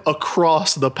throws him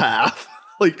across the path.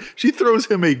 Like, she throws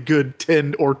him a good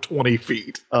 10 or 20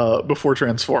 feet before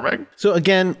transforming. So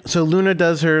Luna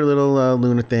does her little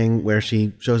Luna thing where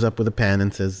she shows up with a pen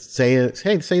and says, say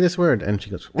this word. And she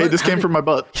goes, hey, this came from my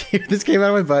butt. This came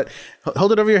out of my butt.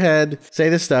 Hold it over your head. Say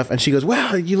this stuff. And she goes,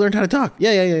 wow, you learned how to talk.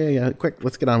 Yeah. Quick,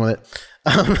 let's get on with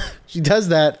it. She does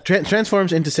that,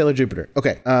 transforms into Sailor Jupiter.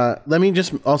 Okay, let me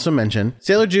just also mention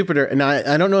Sailor Jupiter, and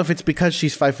I don't know if it's because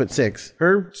she's 5'6".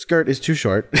 Her skirt is too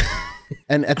short.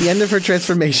 And at the end of her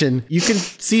transformation, you can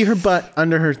see her butt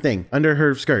under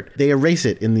her skirt. They erase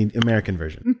it in the American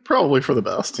version. Probably for the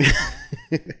best.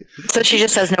 So she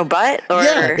just has no butt? Or?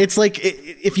 Yeah, it's like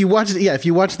if you watch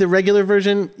the regular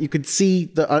version, you could see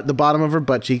the bottom of her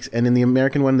butt cheeks, and in the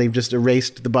American one, they've just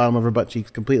erased the bottom of her butt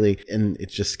cheeks completely, and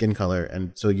it's just skin color,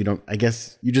 and so you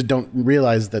just don't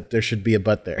realize that there should be a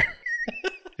butt there.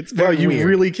 It's very weird. You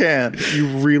really can. You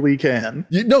really can.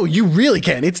 You really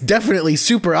can. It's definitely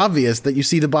super obvious that you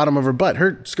see the bottom of her butt.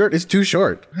 Her skirt is too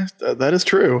short. That is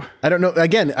true. I don't know.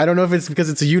 Again, I don't know if it's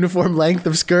because it's a uniform length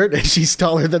of skirt and she's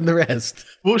taller than the rest.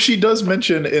 Well, she does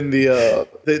mention in the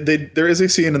there is a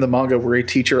scene in the manga where a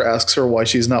teacher asks her why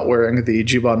she's not wearing the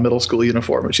Juban Middle School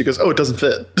uniform, and she goes, "Oh, it doesn't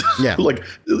fit." Yeah. Like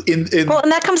in well,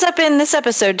 and that comes up in this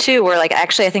episode too, where like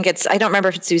actually I think I don't remember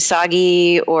if it's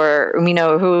Usagi or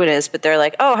Umino or who it is, but they're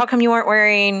like, "Oh, how come you aren't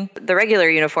wearing the regular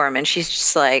uniform?" And she's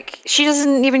just like, she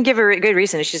doesn't even give a good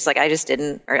reason. She's like, "I just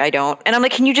didn't," or "I don't." And I'm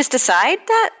like, "Can you just decide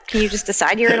that? Can you just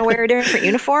decide you're going to wear a different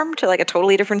uniform to like a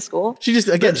totally different school?" She just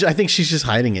I think she's just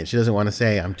hiding it. She doesn't want to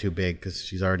say I'm too big because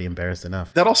she's already embarrassed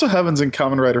enough. That also happens in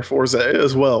Kamen Rider Forze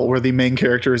as well, where the main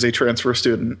character is a transfer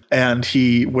student and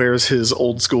he wears his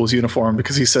old school's uniform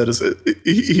because he said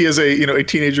he is a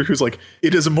teenager who's like,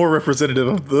 "It is more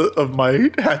representative of my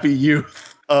happy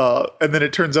youth." And then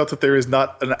it turns out that there is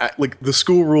not the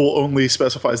school rule only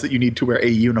specifies that you need to wear a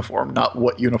uniform, not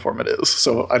what uniform it is.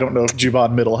 So I don't know if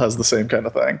Juban Middle has the same kind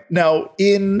of thing. Now,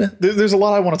 there's a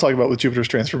lot I want to talk about with Jupiter's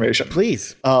transformation.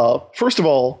 Please. First of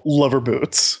all, love her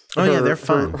boots. Yeah, they're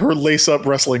fun. Her lace-up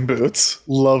wrestling boots.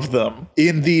 Love them.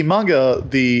 In the manga,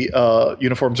 the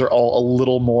uniforms are all a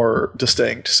little more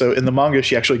distinct. So in the manga,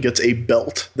 she actually gets a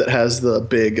belt that has the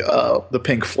big, the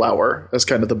pink flower as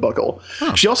kind of the buckle.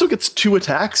 Huh. She also gets 2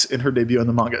 attacks in her debut in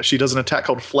the manga. She does an attack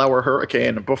called Flower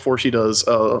Hurricane before she does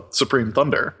Supreme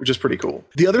Thunder, which is pretty cool.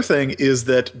 The other thing is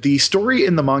that the story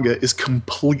in the manga is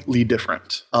completely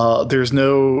different. There's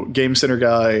no Game Center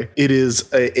guy. It is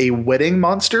a wedding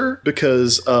monster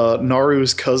because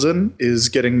Naru's cousin is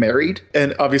getting married.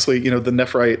 And obviously, the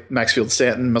Nephrite, Maxfield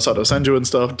Stanton, Masato Senju and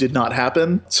stuff did not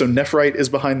happen. So Nephrite is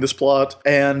behind this plot.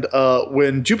 And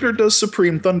when Jupiter does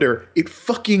Supreme Thunder, it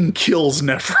fucking kills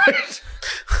Nephrite.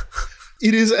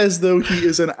 It is as though he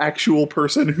is an actual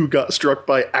person who got struck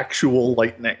by actual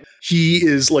lightning. He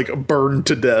is like burned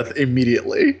to death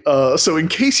immediately. So in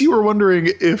case you were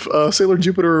wondering if Sailor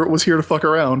Jupiter was here to fuck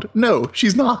around, no,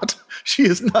 she's not. She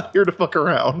is not here to fuck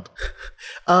around.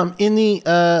 In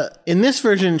this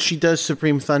version, she does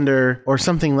Supreme Thunder or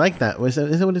something like that. Is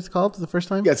that what it's called the first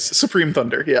time? Yes, Supreme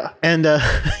Thunder, yeah. And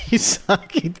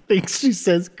Usagi thinks she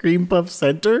says Cream Puff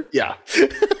Center? Yeah.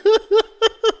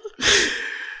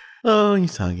 Oh,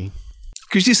 Usagi.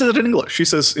 Because she says it in English. She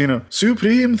says,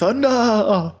 Supreme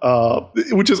Thunder,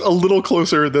 which is a little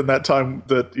closer than that time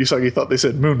that Usagi thought they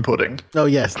said moon pudding. Oh,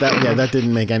 yes. That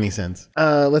didn't make any sense.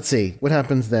 Let's see. What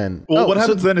happens then? Well, what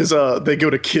happens then is they go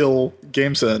to kill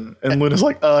Gameson, and Luna's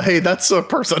like, hey, that's a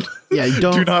person. Yeah,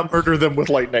 do not murder them with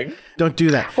lightning. Don't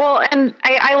do that. Well, and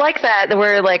I like that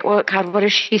where like, well, God, what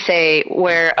does she say?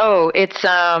 Where, it's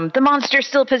the monster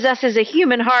still possesses a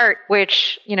human heart,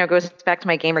 which, goes back to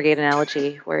my Gamergate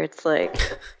analogy, where it's like,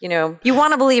 you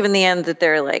want to believe in the end that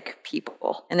they're like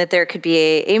people and that there could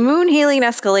be a moon healing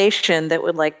escalation that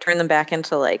would like turn them back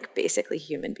into like basically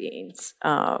human beings.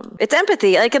 It's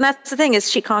empathy. Like, and that's the thing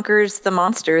is she conquers the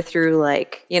monster through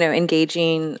like,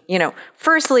 engaging,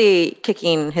 firstly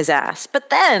kicking his ass, but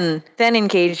then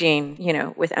engaging,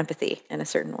 with empathy in a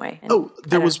certain way. And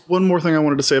there was one more thing I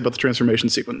wanted to say about the transformation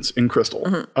sequence in Crystal,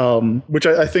 which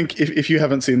I think if you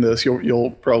haven't seen this,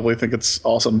 you'll probably think it's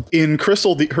awesome. In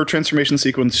Crystal, her transformation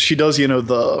sequence, she does,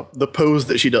 the pose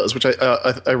that she does, which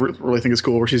I really think is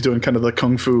cool, where she's doing kind of the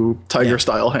Kung Fu tiger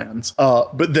style hands.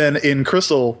 But then in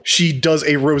Crystal, she does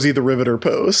a Rosie the Riveter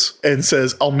pose and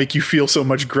says, "I'll make you feel so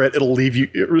much regret it'll leave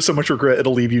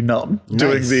you numb." Nice.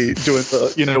 Doing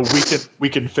the we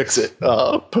can fix it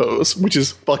pose, which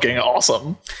is fucking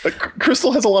awesome.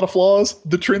 Crystal has a lot of flaws.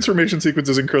 The transformation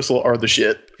sequences in Crystal are the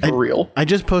shit for real. I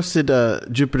just posted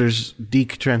Jupiter's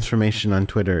Deke transformation on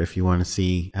Twitter if you want to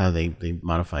see how they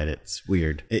modified it. It's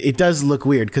weird. It does look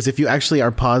weird because if you actually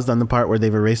are paused on the part where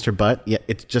they've erased her butt,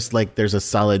 it's just like there's a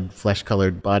solid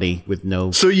flesh-colored body with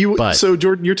no butt. So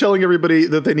Jordan, you're telling everybody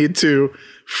that they need to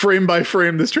frame by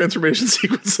frame this transformation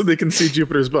sequence so they can see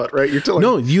Jupiter's butt, right? You're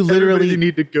telling you literally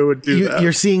need to go and do that.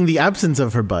 You're seeing the absence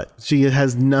of her butt. She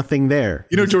has nothing there.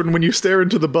 Jordan, when you stare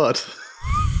into the butt,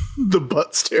 the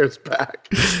butt stares back.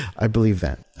 I believe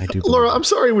that. I do. Laura, I'm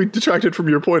sorry we detracted from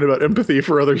your point about empathy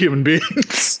for other human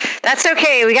beings. That's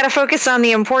okay. We got to focus on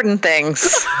the important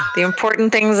things. The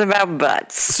important things about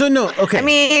butts. So no, okay. I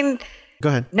mean, Go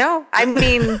ahead. No, I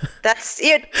mean, that's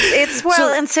it.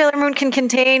 And Sailor Moon can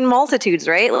contain multitudes,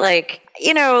 right? Like,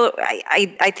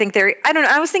 I think I don't know.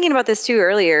 I was thinking about this too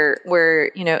earlier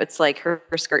where, it's like her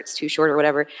skirt's too short or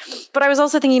whatever. But I was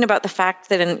also thinking about the fact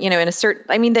that in a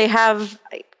certain, they have,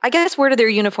 I guess, where do their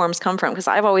uniforms come from? Because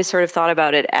I've always sort of thought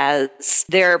about it as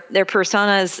their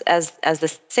personas as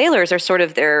the sailors are sort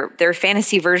of their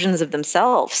fantasy versions of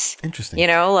themselves. Interesting.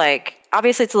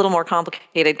 Obviously it's a little more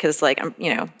complicated because I don't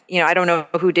know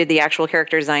who did the actual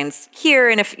character designs here.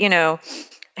 And if,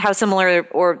 how similar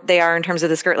or they are in terms of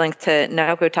the skirt length to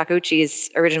Naoko Takeuchi's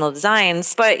original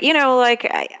designs. But,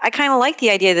 I kind of like the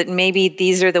idea that maybe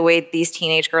these are the way these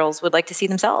teenage girls would like to see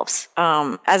themselves,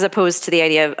 as opposed to the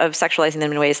idea of sexualizing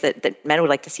them in ways that men would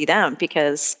like to see them.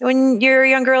 Because when you're a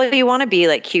young girl, you want to be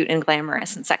like cute and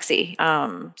glamorous and sexy.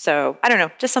 So I don't know,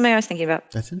 just something I was thinking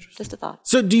about. That's interesting. Just a thought.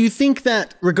 So do you think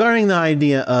that regarding the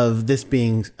idea of this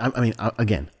being,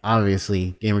 again,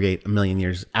 obviously Gamergate a million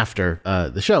years after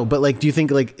the show, but do you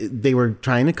think they were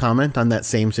trying to comment on that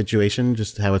same situation,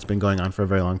 just how it's been going on for a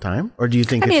very long time? Or do you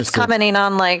think it's commenting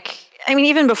on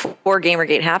even before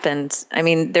Gamergate happened,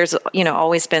 there's,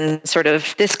 always been sort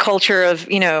of this culture of,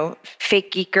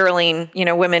 fake geek girling,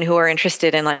 women who are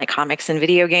interested in comics and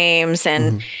video games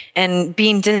and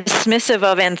being dismissive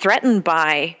of and threatened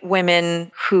by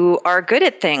women who are good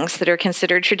at things that are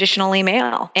considered traditionally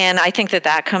male. And I think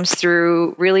that comes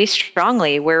through really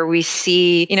strongly where we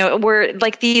see, where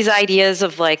these ideas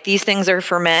of these things are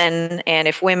for men. And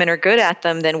if women are good at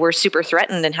them, then we're super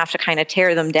threatened and have to kind of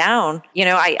tear them down.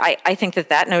 I think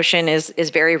that notion is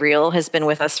very real, has been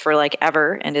with us for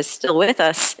ever and is still with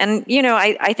us. And,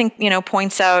 I think,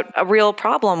 points out a real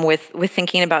problem with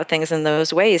thinking about things in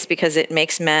those ways because it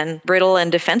makes men brittle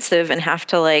and defensive and have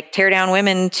to tear down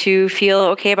women to feel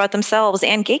okay about themselves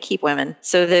and gatekeep women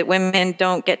so that women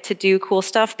don't get to do cool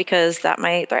stuff because that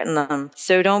might threaten them.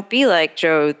 So don't be like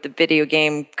Joe, the video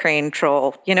game crane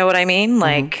troll. You know what I mean?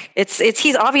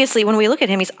 He's obviously, when we look at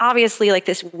him, he's obviously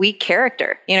this weak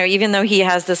character, even though he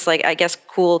has this I guess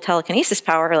cool telekinesis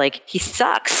power, he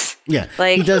sucks. Yeah.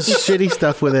 He does shitty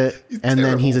stuff with it and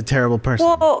then he's a terrible person.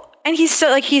 Well, and he's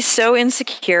so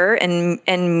insecure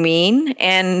and mean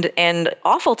and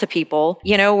awful to people,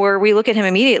 where we look at him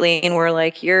immediately and we're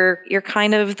like, you're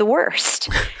kind of the worst.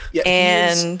 Yeah,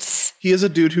 and he is a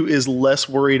dude who is less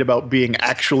worried about being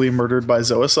actually murdered by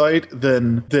Zoisite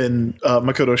than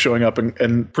Makoto showing up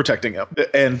and protecting him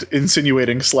and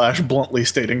insinuating / bluntly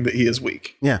stating that he is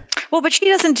weak. Yeah. Well, but she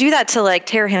doesn't do that to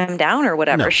tear him down or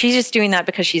whatever. No. She's just doing that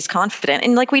because she's confident.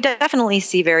 And we definitely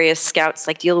see various scouts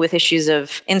deal with issues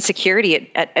of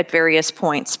insecurity at various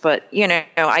points. But,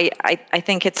 I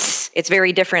think it's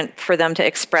very different for them to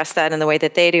express that in the way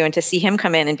that they do and to see him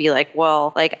come in and be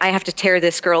I have to tear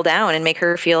this girl down and make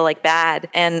her feel bad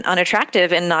and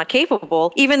unattractive and not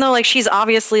capable, even though she's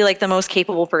obviously the most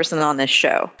capable person on this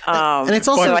show. And it's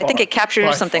also, so I think it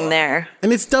captures something there.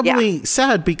 And it's doubly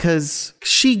sad because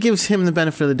she gives him the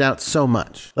benefit of the doubt so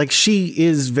much. She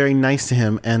is very nice to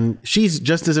him and she's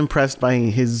just as impressed by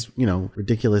his,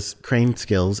 ridiculous crane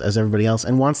skills as everybody else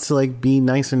and wants to be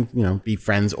nice and, be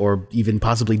friends or even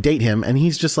possibly date him. And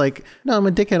he's just no, I'm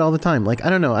a dickhead all the time. I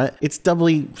don't know. It's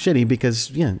doubly shitty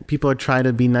because, people are trying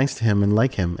to be nice to him and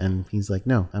like him. And he's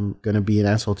no, I'm going to be an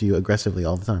asshole to you aggressively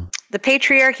all the time. The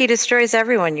patriarchy destroys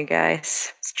everyone, you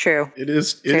guys. It's true. That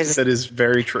is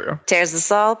very true. Tears us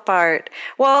all apart.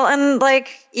 Well, and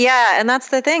and that's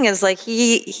the thing is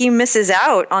he misses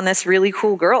out on this really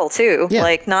cool girl too.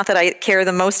 Yeah. Not that I care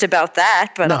the most about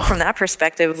that, but from that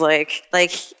perspective,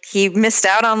 he missed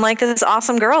out on this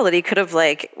awesome girl that he could have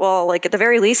at the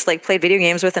very least played video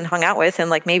games with and hung out with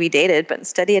and maybe dated, but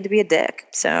instead he had to be a dick.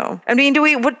 So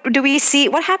do we see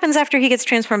what happens after he gets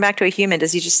transformed back to a human?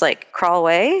 Does he just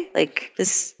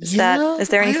is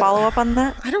there any follow up on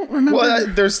that? I don't remember. Well,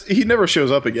 he never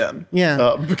shows up again.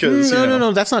 Yeah, because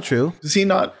no, that's not true. Does he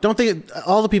not? Don't they?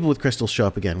 All the people with crystals show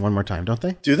up again one more time, don't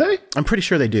they? Do they? I'm pretty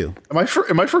sure they do. Am I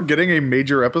forgetting a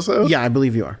major episode? Yeah, I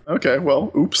believe you are. Okay,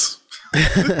 well, oops.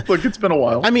 Look, it's been a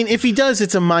while. If he does,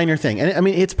 it's a minor thing. And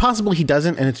it's possible he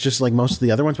doesn't, and it's just most of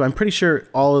the other ones, but I'm pretty sure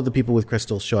all of the people with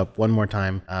crystals show up one more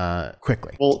time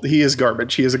quickly. Well, he is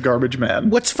garbage. He is a garbage man.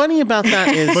 What's funny about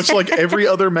that is... much like every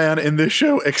other man in this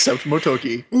show except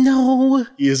Motoki. No.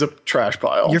 He is a trash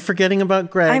pile. You're forgetting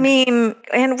about Greg.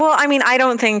 I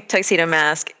don't think Tuxedo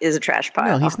Mask is a trash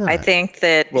pile. No, he's not. I think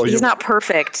that he's not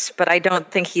perfect, but I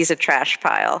don't think he's a trash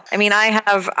pile.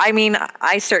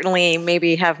 I certainly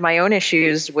maybe have my own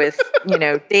issues with,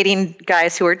 dating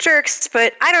guys who are jerks,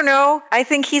 but I don't know. I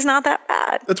think he's not that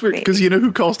bad. That's weird, because you know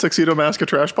who calls Tuxedo Mask a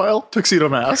trash pile? Tuxedo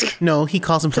Mask. No, he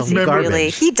calls himself garbage.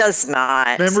 Really? He does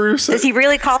not. Does he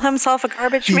really call himself a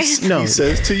garbage man? No. He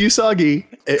says to Usagi,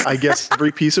 I guess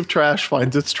every piece of trash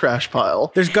finds its trash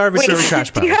pile. There's garbage for every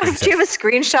trash pile. Do you have a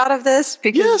screenshot of this?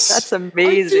 Because that's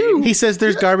amazing. He says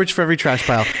there's garbage for every trash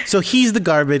pile. So he's the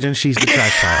garbage and she's the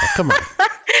trash pile. Come on.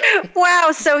 Wow,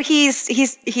 so he's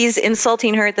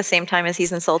insulting her at the same time as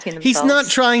he's insulting himself. He's not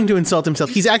trying to insult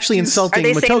himself. He's actually insulting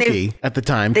Motoki at the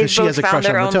time because she has a crush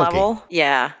on Motoki. Level?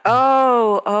 Yeah.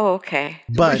 Oh, okay.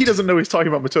 But he doesn't know he's talking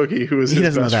about Motoki, who is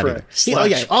his best friend.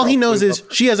 All he knows is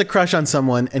she has a crush on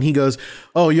someone, and he goes,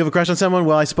 "Oh, you have a crush on someone?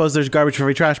 Well, I suppose there's garbage for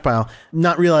every trash pile."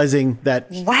 Not realizing that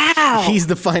he's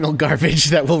the final garbage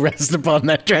that will rest upon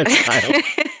that trash pile.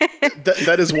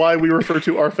 That is why we refer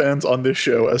to our fans on this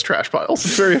show as trash piles.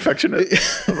 It's very affectionate.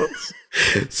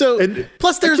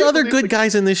 Plus there's other good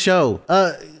guys in this show.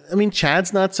 I mean,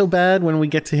 Chad's not so bad when we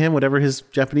get to him, whatever his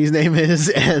Japanese name is.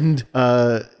 And,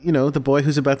 the boy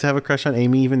who's about to have a crush on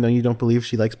Amy, even though you don't believe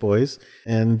she likes boys.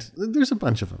 And there's a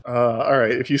bunch of them. All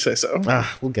right, if you say so.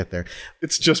 We'll get there.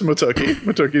 It's just Motoki.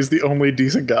 Motoki is the only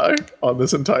decent guy on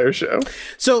this entire show.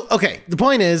 So, okay, the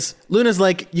point is, Luna's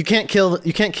like, you can't kill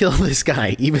this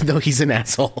guy, even though he's an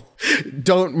asshole.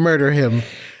 Don't murder him,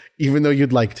 even though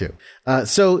you'd like to.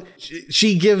 So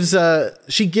she gives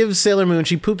Sailor Moon,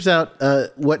 she poops out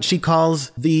what she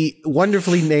calls the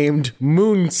wonderfully named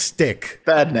Moon Stick.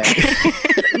 Bad name.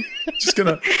 Just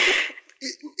gonna.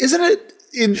 Isn't it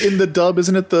in the dub?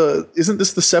 Isn't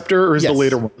this the Scepter, or is the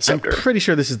later one the Scepter? I'm pretty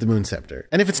sure this is the Moon Scepter.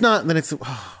 And if it's not, then it's.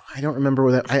 I don't remember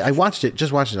what that. I watched it. I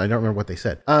don't remember what they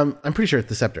said. I'm pretty sure it's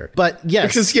the Scepter. But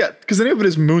yes, because the name of it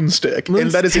is Moonstick,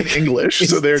 and that is in English.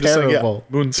 So they're just saying,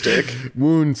 Moonstick.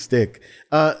 Moonstick.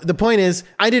 The point is,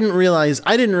 I didn't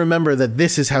remember that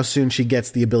this is how soon she gets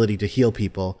the ability to heal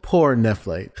people. Poor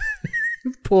Nephlite.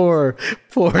 Poor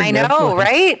I know, Nephlite.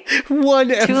 Right?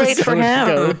 One episode Too late for him.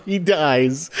 ago, he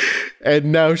dies,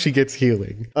 and now she gets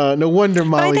healing. No wonder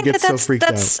Molly gets so freaked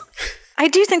out. I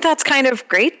do think that's kind of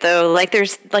great, though. Like,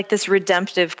 there's like this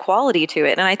redemptive quality to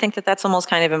it, and I think that that's almost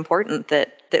kind of important.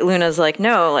 That Luna's like,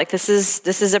 no, like this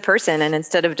is a person, and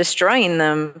instead of destroying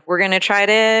them, we're gonna try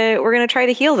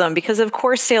to heal them, because of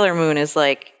course Sailor Moon is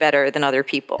like better than other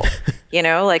people.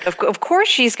 Like of course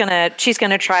she's gonna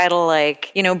try to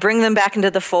like bring them back into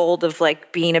the fold of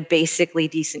like being a basically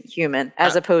decent human,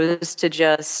 as opposed to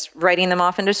just writing them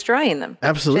off and destroying them.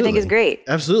 Absolutely, which I think is great.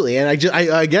 Absolutely, and it's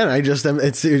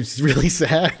really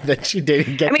sad that she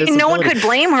didn't get. I mean, no one could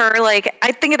blame her. Like,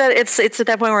 I think that it's at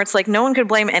that point where it's like no one could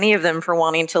blame any of them for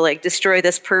wanting to like destroy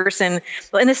this person.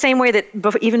 But in the same way that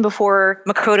even before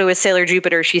Makoto is Sailor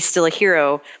Jupiter, she's still a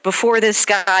hero. Before this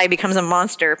guy becomes a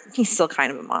monster, he's still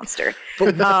kind of a monster.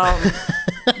 And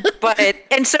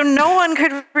so no one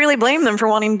could really blame them for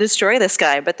wanting to destroy this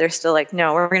guy, but they're still like,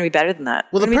 no, we're going to be better than that.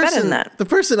 Well, the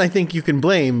person I think you can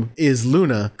blame is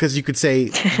Luna, because you could say,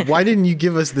 why didn't you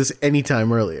give us this any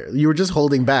time earlier? You were just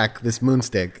holding back this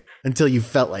Moonstick until you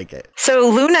felt like it. So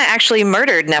Luna actually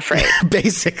murdered Nephrite.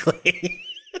 Basically.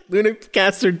 Luna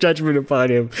cast her judgment upon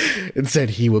him and said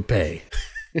he would pay.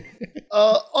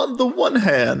 On the one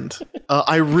hand,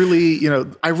 I really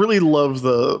love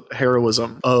the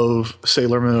heroism of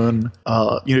Sailor Moon,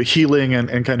 healing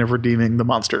and kind of redeeming the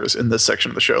monsters in this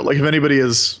section of the show. Like, if anybody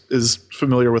is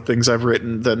familiar with things I've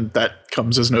written, then that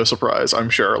comes as no surprise, I'm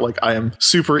sure. Like, I am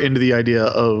super into the idea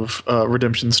of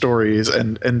redemption stories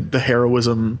and the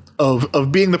heroism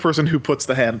of being the person who puts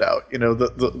the hand out,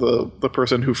 the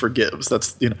person who forgives.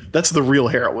 That's the real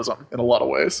heroism in a lot of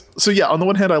ways. So yeah, on the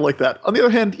one hand, I like that. On the other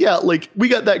hand, yeah, like, we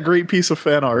got that great piece of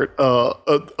fan art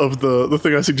of the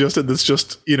thing I suggested that's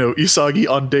just, Usagi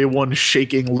on day one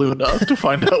shaking Luna to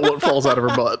find out what falls out of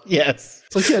her butt. Yes.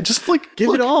 It's like, yeah, just like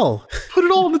it all. Put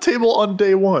it all on the table on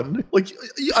day one. Like,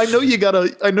 I know you got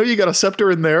a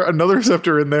scepter in there, another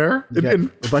scepter in there,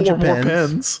 and a bunch 4 of more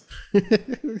pens.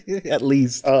 At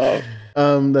least.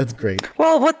 That's great.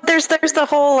 Well, there's the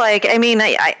whole, like, I mean,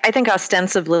 I think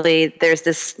ostensibly there's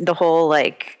the whole,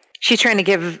 like, she's trying to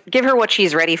give her what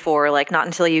she's ready for. Like, not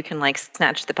until you can like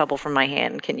snatch the pebble from my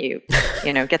hand can you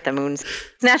get the moons,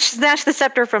 snatch the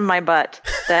scepter from my butt.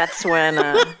 That's when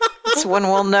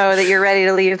we'll know that you're ready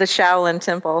to leave the Shaolin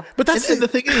Temple. But the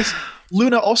thing is,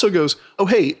 Luna also goes, oh,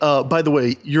 hey, by the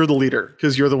way, you're the leader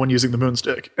because you're the one using the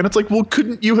Moonstick. And it's like, well,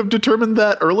 couldn't you have determined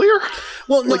that earlier?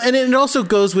 Well, no, and it also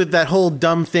goes with that whole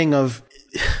dumb thing of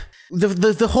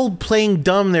the whole playing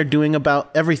dumb they're doing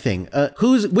about everything.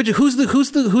 Who's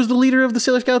the leader of the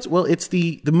Sailor Scouts? Well, it's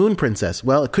the Moon Princess.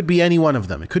 Well, it could be any one of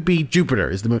them. It could be Jupiter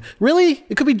is the moon. Really?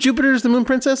 It could be Jupiter is the Moon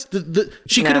Princess?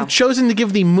 She could have chosen to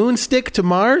give the moon stick to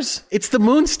Mars. It's the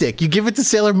moon stick. You give it to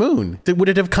Sailor Moon. Would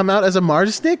it have come out as a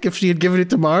Mars stick if she had given it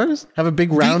to Mars? Have a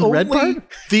big round red part?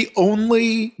 The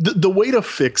way to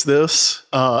fix this,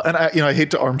 and I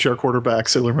hate to armchair quarterback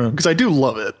Sailor Moon because I do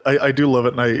love it. I do love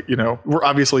it, and we're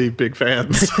obviously big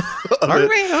fans of Are it.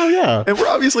 we? Oh yeah, and we're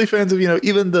obviously fans of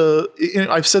even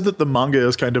I've said that the manga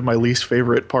is kind of my least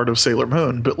favorite part of Sailor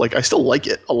Moon, but like I still like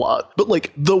it a lot. But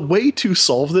like the way to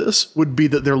solve this would be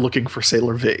that they're looking for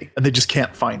Sailor V and they just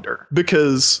can't find her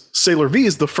because Sailor V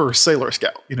is the first Sailor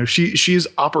Scout. She's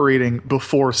operating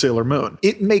before Sailor Moon.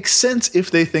 It makes sense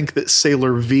if they think that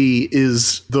Sailor V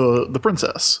is the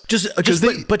princess.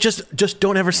 Just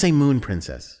don't ever say Moon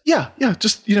Princess. Yeah.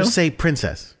 Just say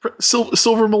Princess.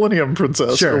 Silver Millennium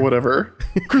Princess or whatever.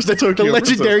 Crystal Tokyo the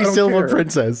legendary Silver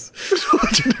Princess.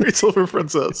 Legendary Silver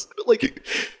Princess. Like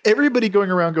everybody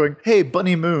going around going, hey,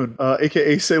 Bunny Moon,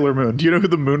 aka Sailor Moon, do you know who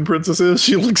the Moon Princess is?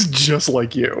 She looks just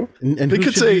like you. And they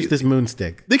could say use this moon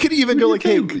stick. They could even go like,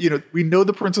 hey, we know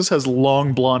the princess has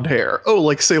long blonde hair. Oh,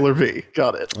 like Sailor V.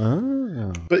 Got it.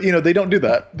 Oh. But they don't do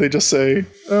that. They just say,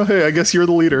 oh, hey, I guess you're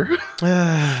the leader.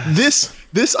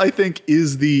 This, I think,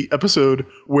 is the episode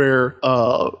where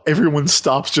everyone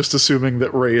stops just assuming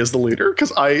that Ray is the leader.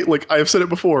 Because I've said it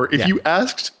before. If you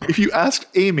asked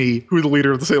Amy who the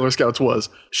leader of the Sailor Scouts was,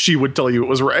 she would tell you it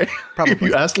was Ray. Probably. If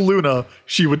you asked Luna,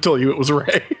 she would tell you it was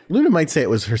Ray. Luna might say it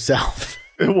was herself.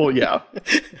 Well, yeah.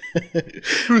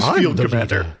 Who's field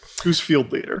commander? Leader. Who's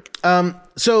field leader?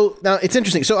 So now it's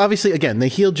interesting. So obviously, again, they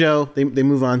heal Joe. They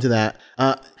move on to that.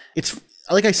 It's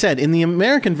like I said, in the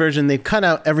American version, they've cut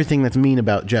out everything that's mean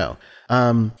about Joe.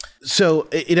 So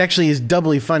it actually is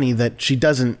doubly funny that she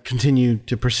doesn't continue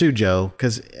to pursue Joe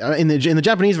because in the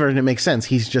Japanese version, it makes sense.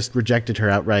 He's just rejected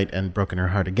her outright and broken her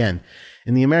heart again.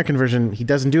 In the American version, he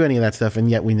doesn't do any of that stuff, and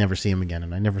yet we never see him again.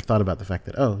 And I never thought about the fact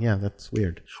that, oh, yeah, that's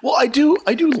weird. Well, I do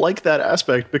like that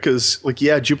aspect because,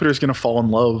 Jupiter's going to fall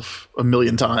in love a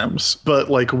million times. But,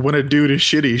 when a dude is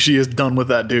shitty, she is done with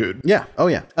that dude. Yeah. Oh,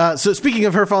 yeah. So speaking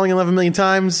of her falling in love a million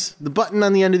times, the button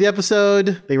on the end of the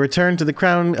episode, they return to the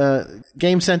Crown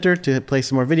Game Center to play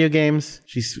some more video games.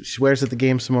 She swears at the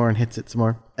game some more and hits it some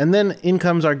more. And then in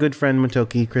comes our good friend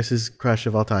Motoki, Chris's crush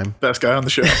of all time. Best guy on the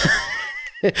show.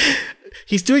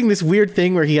 He's doing this weird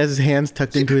thing where he has his hands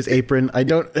tucked into his apron. I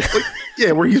don't...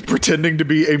 Yeah, where he's pretending to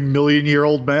be a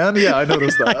million-year-old man. Yeah, I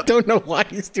noticed that. I don't know why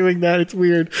he's doing that. It's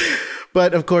weird.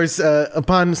 But, of course,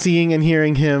 upon seeing and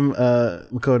hearing him,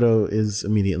 Makoto is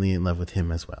immediately in love with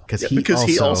him as well. Because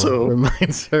he also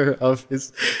reminds her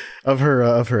of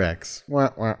her ex. Wah,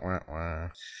 wah, wah, wah.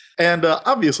 And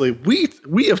obviously,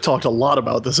 we have talked a lot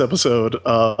about this episode.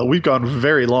 We've gone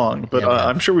very long, but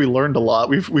I'm sure we learned a lot.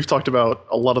 We've talked about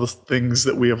a lot of the things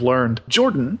that we have learned.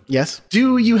 Jordan, yes,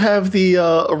 do you have the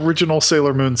original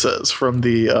Sailor Moon says from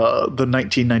the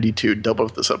 1992 dub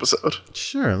of this episode?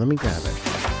 Sure, let me grab it.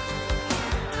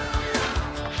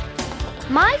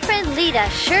 My friend Lita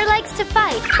sure likes to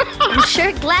fight. I'm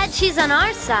sure glad she's on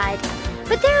our side.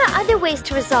 But there are other ways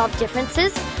to resolve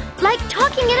differences, like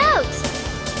talking it out.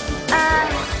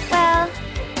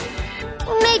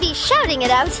 Maybe shouting it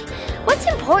out. What's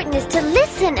important is to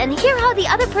listen and hear how the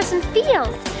other person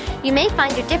feels. You may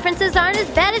find your differences aren't as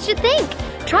bad as you think.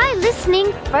 Try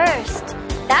listening first.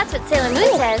 That's what Sailor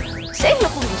Moon says. Sailor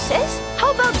Moon says?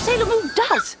 How about Sailor Moon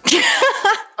does?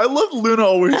 I love Luna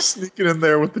always sneaking in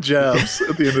there with the jabs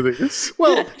at the end of these.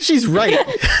 Well, she's right.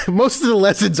 Most of the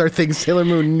lessons are things Sailor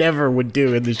Moon never would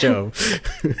do in the show.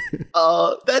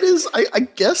 That is, I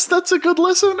guess that's a good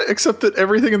lesson, except that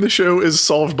everything in the show is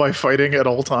solved by fighting at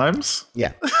all times.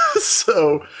 Yeah.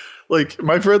 So,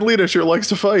 my friend Lita sure likes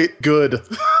to fight. Good.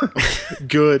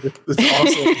 Good. That's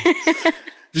awesome.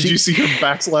 Did you see her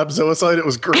backslap Zoicide? It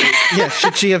was great. Yeah,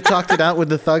 should she have talked it out with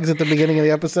the thugs at the beginning of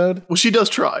the episode? Well, she does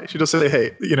try. She does say,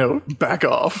 hey, back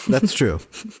off. That's true.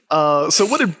 So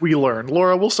what did we learn?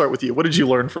 Laura, we'll start with you. What did you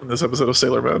learn from this episode of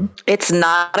Sailor Moon? It's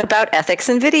not about ethics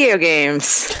in video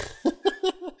games.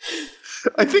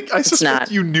 I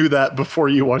suspect you knew that before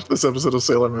you watched this episode of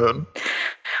Sailor Moon.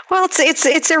 Well,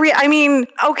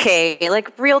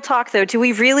 real talk though. Do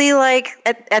we really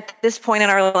at this point in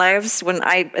our lives, when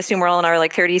I assume we're all in our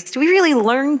 30s, do we really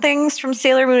learn things from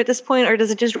Sailor Moon at this point, or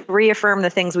does it just reaffirm the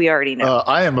things we already know?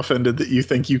 I am offended that you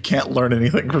think you can't learn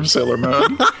anything from Sailor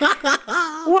Moon.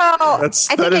 Well, I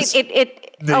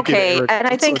think Okay, and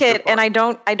I think and I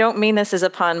don't mean this as a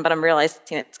pun, but I'm realizing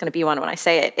it's going to be one when I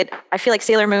say it. I feel like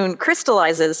Sailor Moon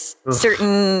crystallizes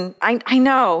certain, I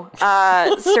know,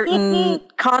 certain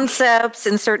concepts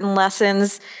and certain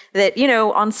lessons that,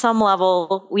 on some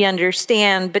level we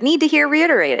understand, but need to hear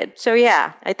reiterated. So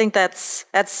yeah, I think that's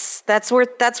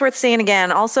worth saying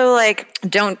again. Also, like,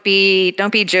 don't be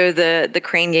Joe the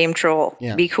crane game troll.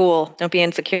 Yeah. Be cool. Don't be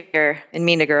insecure and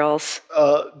mean to girls.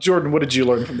 Jordan, what did you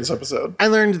learn from this episode? I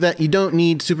learned that you don't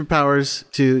need superpowers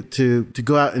to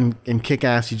go out and kick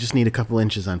ass. You just need a couple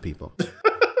inches on people.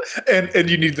 and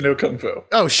you need to know Kung Fu.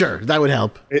 Oh, sure. That would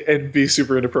help. And be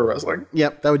super into pro wrestling.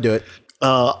 Yep, that would do it.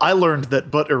 I learned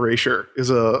that butt erasure is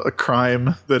a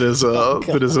crime that is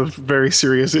a very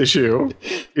serious issue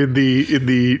in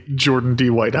the Jordan D.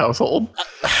 White household.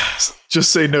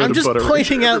 Just say no to butt erasure. I'm just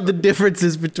pointing out the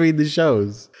differences between the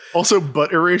shows. Also,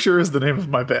 Butt Erasure is the name of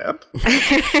my band.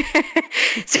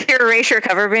 So your Erasure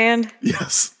cover band?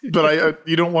 Yes, but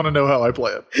you don't want to know how I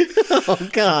play it. Oh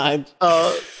God.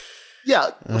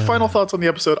 Yeah, final thoughts on the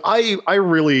episode. I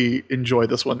really enjoy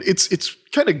this one. It's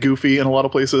kind of goofy in a lot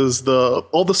of places.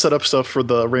 All the setup stuff for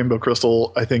the Rainbow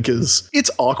Crystal, I think,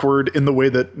 it's awkward in the way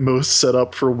that most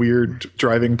setup for weird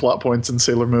driving plot points in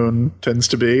Sailor Moon tends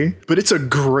to be. But it's a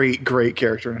great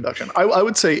character introduction. I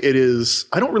would say it is.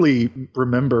 I don't really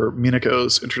remember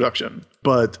Minako's introduction,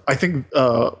 but I think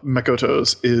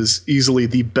Makoto's is easily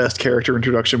the best character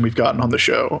introduction we've gotten on the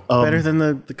show. Better than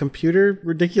the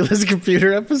ridiculous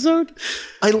computer episode?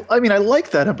 I mean, I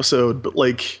like that episode, but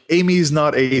like Amy's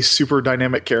not a super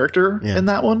dynamic character in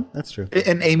that one. That's true.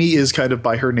 And Amy is kind of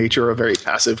by her nature a very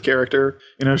passive character.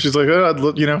 She's like,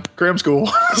 cram school.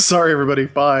 Sorry, everybody.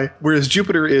 Bye. Whereas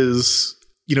Jupiter is,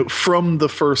 from the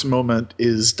first moment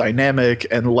is dynamic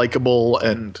and likable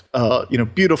and,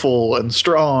 beautiful and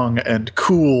strong and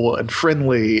cool and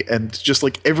friendly and just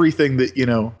like everything that,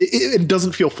 it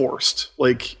doesn't feel forced.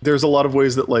 Like there's a lot of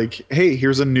ways that like, hey,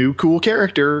 here's a new cool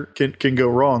character can go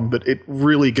wrong, but it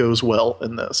really goes well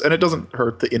in this. And it doesn't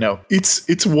hurt that,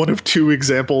 it's one of two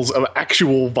examples of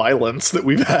actual violence that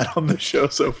we've had on the show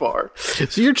so far.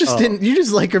 So you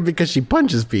just like her because she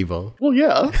punches people. Well,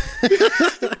 yeah.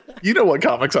 You know what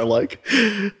comics I like.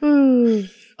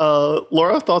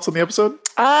 Laura, thoughts on the episode?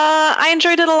 I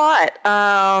enjoyed it a lot.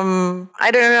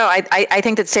 I don't know. I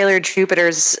think that Sailor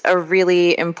Jupiter's a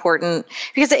really important,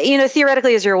 because,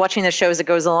 theoretically, as you're watching the show as it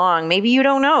goes along, maybe you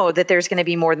don't know that there's going to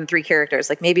be more than 3 characters.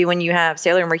 Like maybe when you have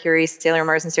Sailor Mercury, Sailor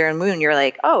Mars, and Sailor Moon, you're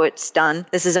like, oh, it's done.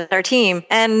 This is our team.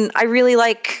 And I really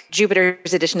like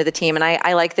Jupiter's addition to the team. And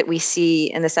I like that we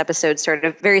see in this episode sort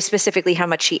of very specifically how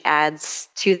much she adds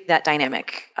to that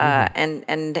dynamic,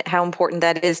 and how important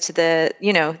that is to the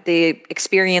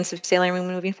experience of Sailor Moon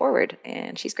moving forward.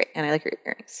 And she's great, and I like her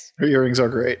earrings. Her earrings are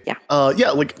great. Yeah.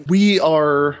 Like we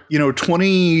are,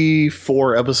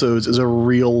 24 episodes is a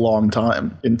real long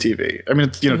time in TV. I mean,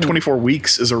 it's, 24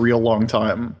 weeks is a real long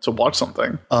time to watch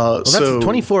something. That's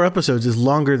 24 episodes is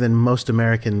longer than most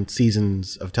American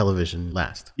seasons of television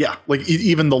last. Yeah, like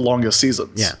even the longest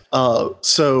seasons. Yeah.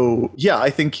 I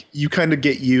think you kind of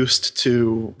get used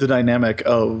to the dynamic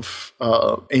of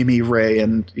Amy, Ray,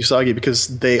 and Usagi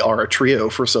because they are a trio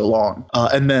for so long.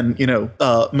 And then,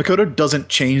 Makoto doesn't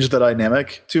change the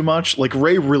dynamic too much. Like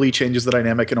Ray really changes the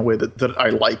dynamic in a way that I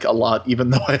like a lot,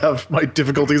 even though I have my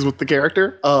difficulties with the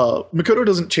character. Makoto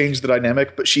doesn't change the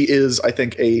dynamic, but she is, I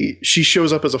think, she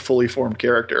shows up as a fully formed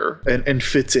character and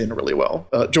fits in really well.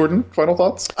 Jordan, final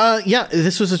thoughts? Yeah,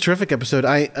 this was a terrific episode.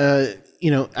 I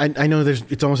know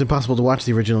it's almost impossible to watch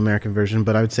the original American version,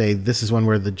 but I would say this is one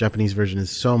where the Japanese version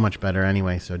is so much better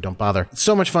anyway, so don't bother. It's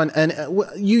so much fun. And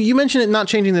you mentioned it not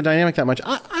changing the dynamic that much.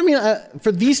 I mean,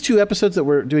 for these 2 episodes that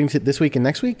we're doing this week and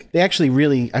next week, they actually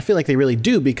I feel like they really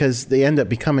do, because they end up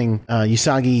becoming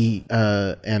Usagi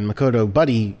and Makoto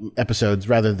buddy episodes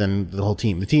rather than the whole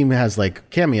team. The team has like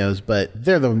cameos, but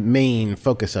they're the main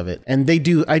focus of it. And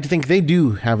I think they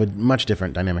do have a much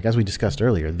different dynamic, as we discussed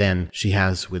earlier, than she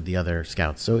has with the other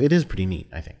scouts. So it is pretty neat,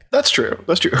 I think. That's true.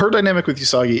 Her dynamic with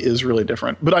Usagi is really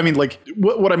different. But I mean, like,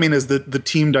 what I mean is the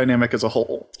team dynamic as a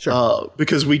whole. Sure.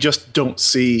 Because we just don't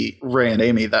see Ray and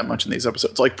Amy that much in these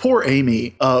episodes. Like, poor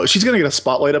Amy, she's going to get a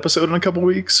spotlight episode in a couple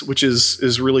weeks, which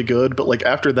is really good. But like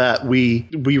after that, we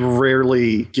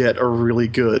rarely get a really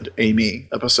good Amy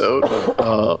episode.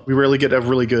 We rarely get a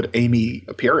really good Amy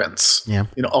appearance. Yeah.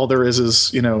 All there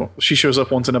is she shows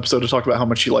up once an episode to talk about how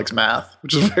much she likes math,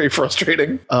 which is very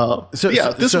frustrating. So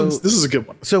So this is a good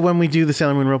one. So when we do the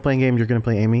Sailor Moon role playing game, you're going to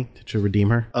play Amy to redeem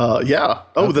her. Yeah.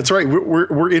 Oh, okay. That's right.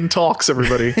 We're in talks,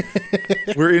 everybody.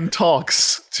 We're in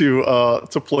talks to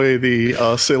play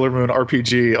the Sailor Moon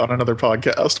RPG on another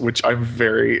podcast, which I'm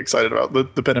very excited about.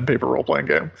 The pen and paper role playing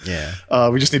game. Yeah.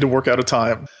 We just need to work out a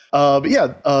time. But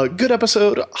yeah, good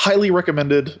episode. Highly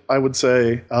recommended, I would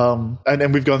say.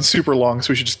 And we've gone super long,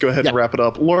 so we should just go ahead and wrap it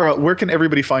up. Laura, where can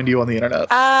everybody find you on the internet?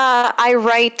 I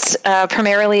write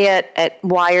primarily at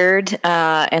Wired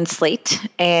and Slate,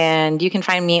 and you can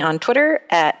find me on Twitter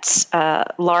at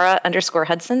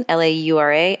Laura_Hudson,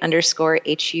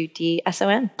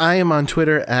 LAURA_HUDSON. I am on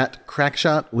Twitter at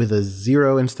Crackshot with a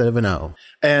 0 instead of an O.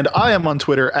 And I am on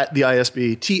Twitter at the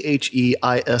ISB,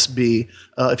 THEISB.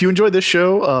 If you enjoyed this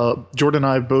show, Jordan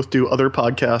and I both do other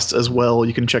podcasts as well.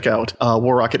 You can check out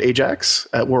War Rocket Ajax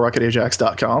at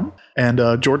warrocketajax.com.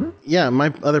 And Jordan? Yeah,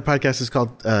 my other podcast is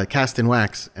called Cast and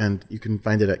Wax, and you can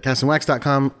find it at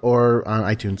castandwax.com or on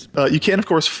iTunes. You can, of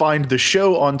course, find the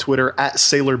show on Twitter at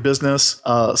Sailor Business.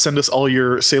 Send us all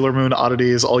your Sailor Moon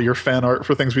oddities, all your fan art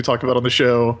for things we talk about on the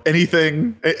show.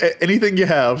 Anything you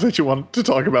have that you want to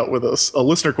talk about with us.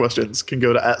 Listener questions can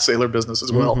go to at Sailor Business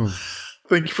as well. Mm-hmm.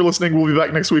 Thank you for listening. We'll be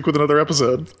back next week with another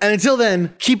episode. And until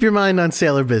then, keep your mind on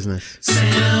Sailor Business.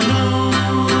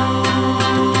 Sailor.